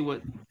is. Let me see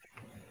what.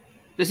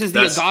 This is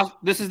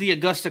the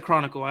Augusta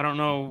Chronicle. I don't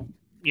know,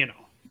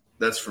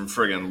 That's from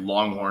friggin'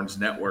 Longhorns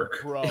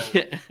Network. Bro,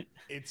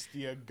 it's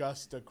the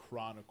Augusta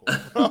Chronicle.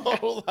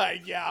 Bro,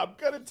 I'm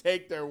going to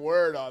take their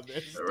word on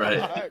this.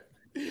 Right.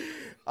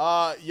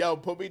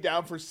 Put me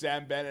down for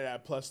Sam Bennett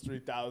at plus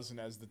 3,000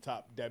 as the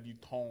top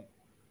debutant.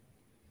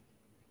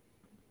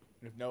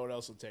 If no one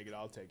else will take it,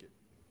 I'll take it.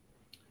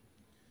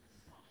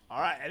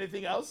 All right.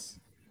 Anything else?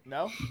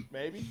 No?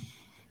 Maybe?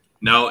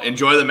 No,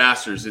 enjoy the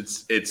Masters.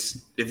 It's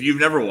if you've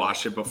never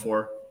watched it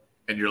before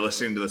and you're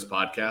listening to this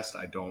podcast,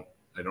 I don't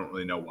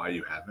really know why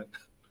you haven't.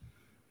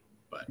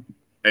 But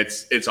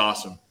it's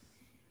awesome.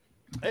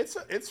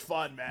 It's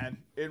fun, man.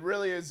 It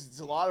really is. It's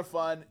a lot of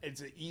fun.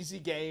 It's an easy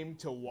game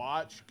to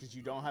watch because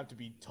you don't have to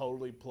be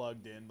totally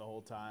plugged in the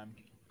whole time.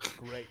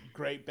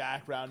 Great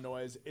background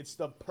noise. It's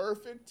the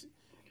perfect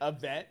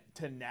event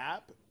to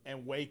nap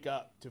and wake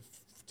up to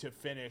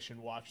finish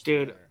and watch.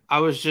 Dude, I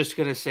was just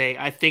gonna say,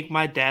 I think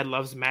my dad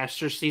loves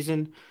Masters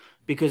season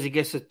because he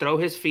gets to throw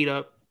his feet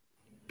up,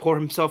 pour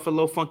himself a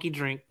little funky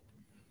drink,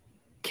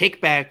 kick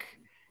back,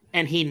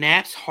 and he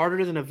naps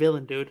harder than a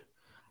villain, dude.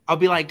 I'll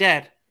be like,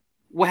 Dad,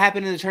 what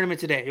happened in the tournament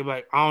today? He'll be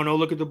like, I don't know,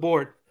 look at the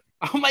board.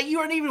 I'm like, you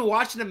aren't even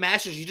watching the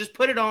Masters. You just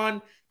put it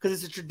on because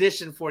it's a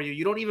tradition for you.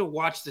 You don't even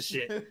watch the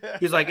shit.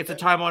 He's like, it's a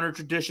time-honored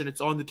tradition.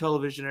 It's on the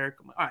television, Eric.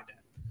 I'm like, all right, Dad.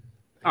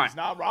 He's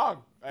not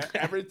wrong.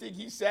 Everything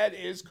he said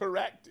is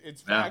correct.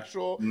 It's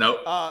factual.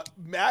 No.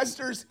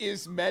 Masters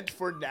is meant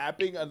for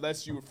napping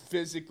unless you're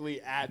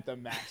physically at the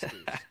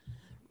Masters.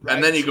 Right?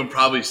 And then you can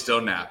probably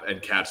still nap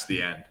and catch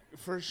the end.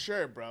 For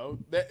sure, bro.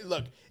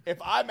 Look, if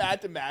I'm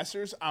at the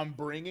Masters, I'm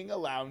bringing a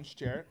lounge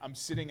chair. I'm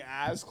sitting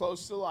as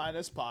close to the line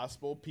as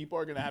possible. People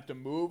are going to have to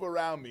move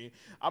around me.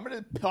 I'm going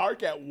to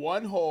park at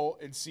one hole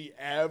and see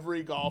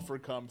every golfer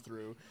come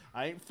through.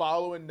 I ain't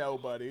following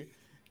nobody.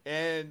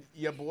 And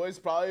your boy's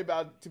probably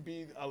about to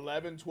be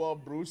 11,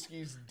 12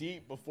 brewskis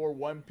deep before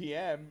 1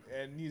 p.m.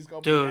 And he's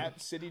going to be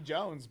at City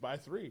Jones by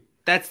 3.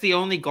 That's the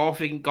only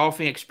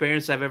golfing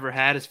experience I've ever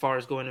had as far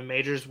as going to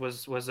majors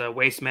was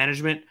Waste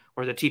Management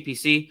or the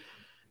TPC.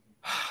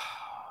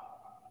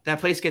 That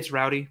place gets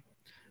rowdy.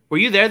 Were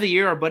you there the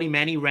year our buddy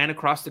Manny ran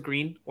across the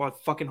green while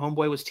fucking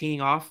homeboy was teeing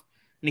off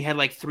and he had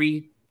like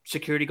 3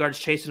 security guards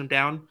chasing him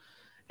down?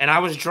 And I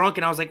was drunk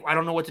and I was like, I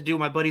don't know what to do.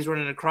 My buddy's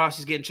running across.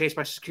 He's getting chased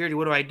by security.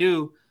 What do I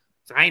do?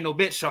 So I ain't no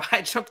bitch. So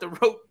I jumped the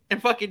rope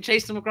and fucking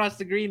chased him across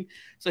the green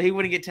so he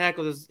wouldn't get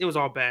tackled. It was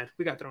all bad.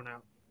 We got thrown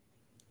out.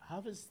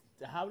 How does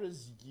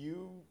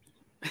you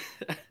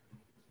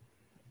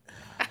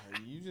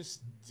you just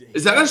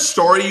Is that a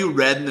story you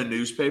read in the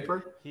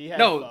newspaper? He had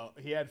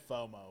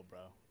FOMO, bro.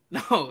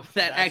 No,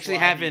 that's actually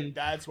happened.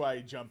 That's why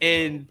he jumped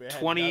in it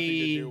had nothing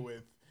to do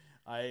with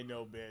I ain't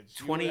no bitch.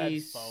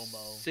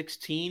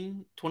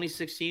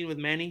 2016 with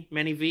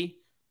Manny V.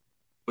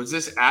 Was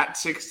this at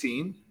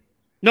 16?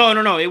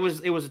 No. It was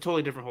a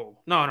totally different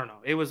hole. No. I think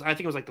it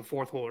was like the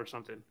 4th hole or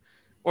something.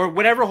 Or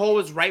whatever hole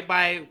was right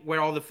by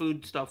where all the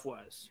food stuff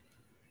was.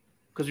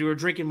 Because we were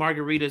drinking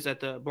margaritas at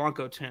the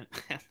Blanco tent.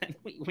 And then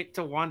we went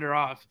to wander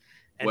off.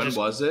 When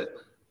was it?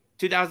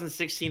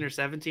 2016 or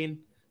 17.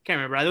 Can't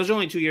remember. Those were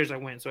only 2 years I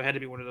went, so it had to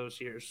be one of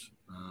those years.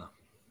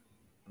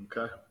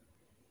 Okay.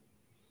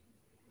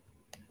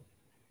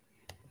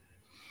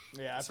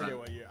 Yeah, I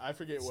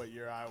forget what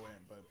year I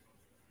went, but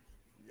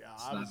yeah,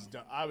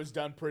 I was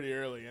done pretty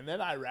early, and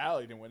then I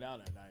rallied and went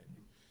out that night.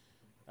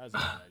 That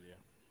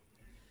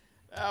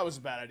was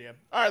a bad idea.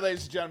 All right,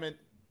 ladies and gentlemen,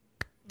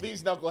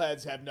 these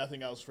knuckleheads have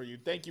nothing else for you.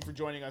 Thank you for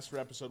joining us for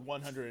episode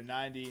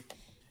 190.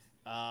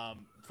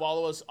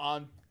 Follow us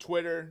on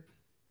Twitter,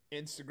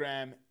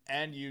 Instagram,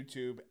 and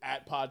YouTube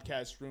at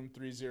Podcast Room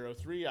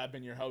 303. I've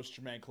been your host,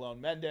 Jermaine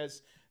Colon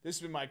Mendez. This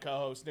has been my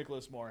co-host,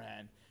 Nicholas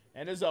Moorhan.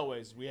 And as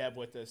always, we have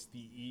with us the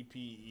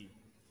EPE.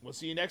 We'll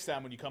see you next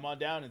time when you come on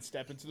down and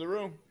step into the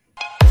room.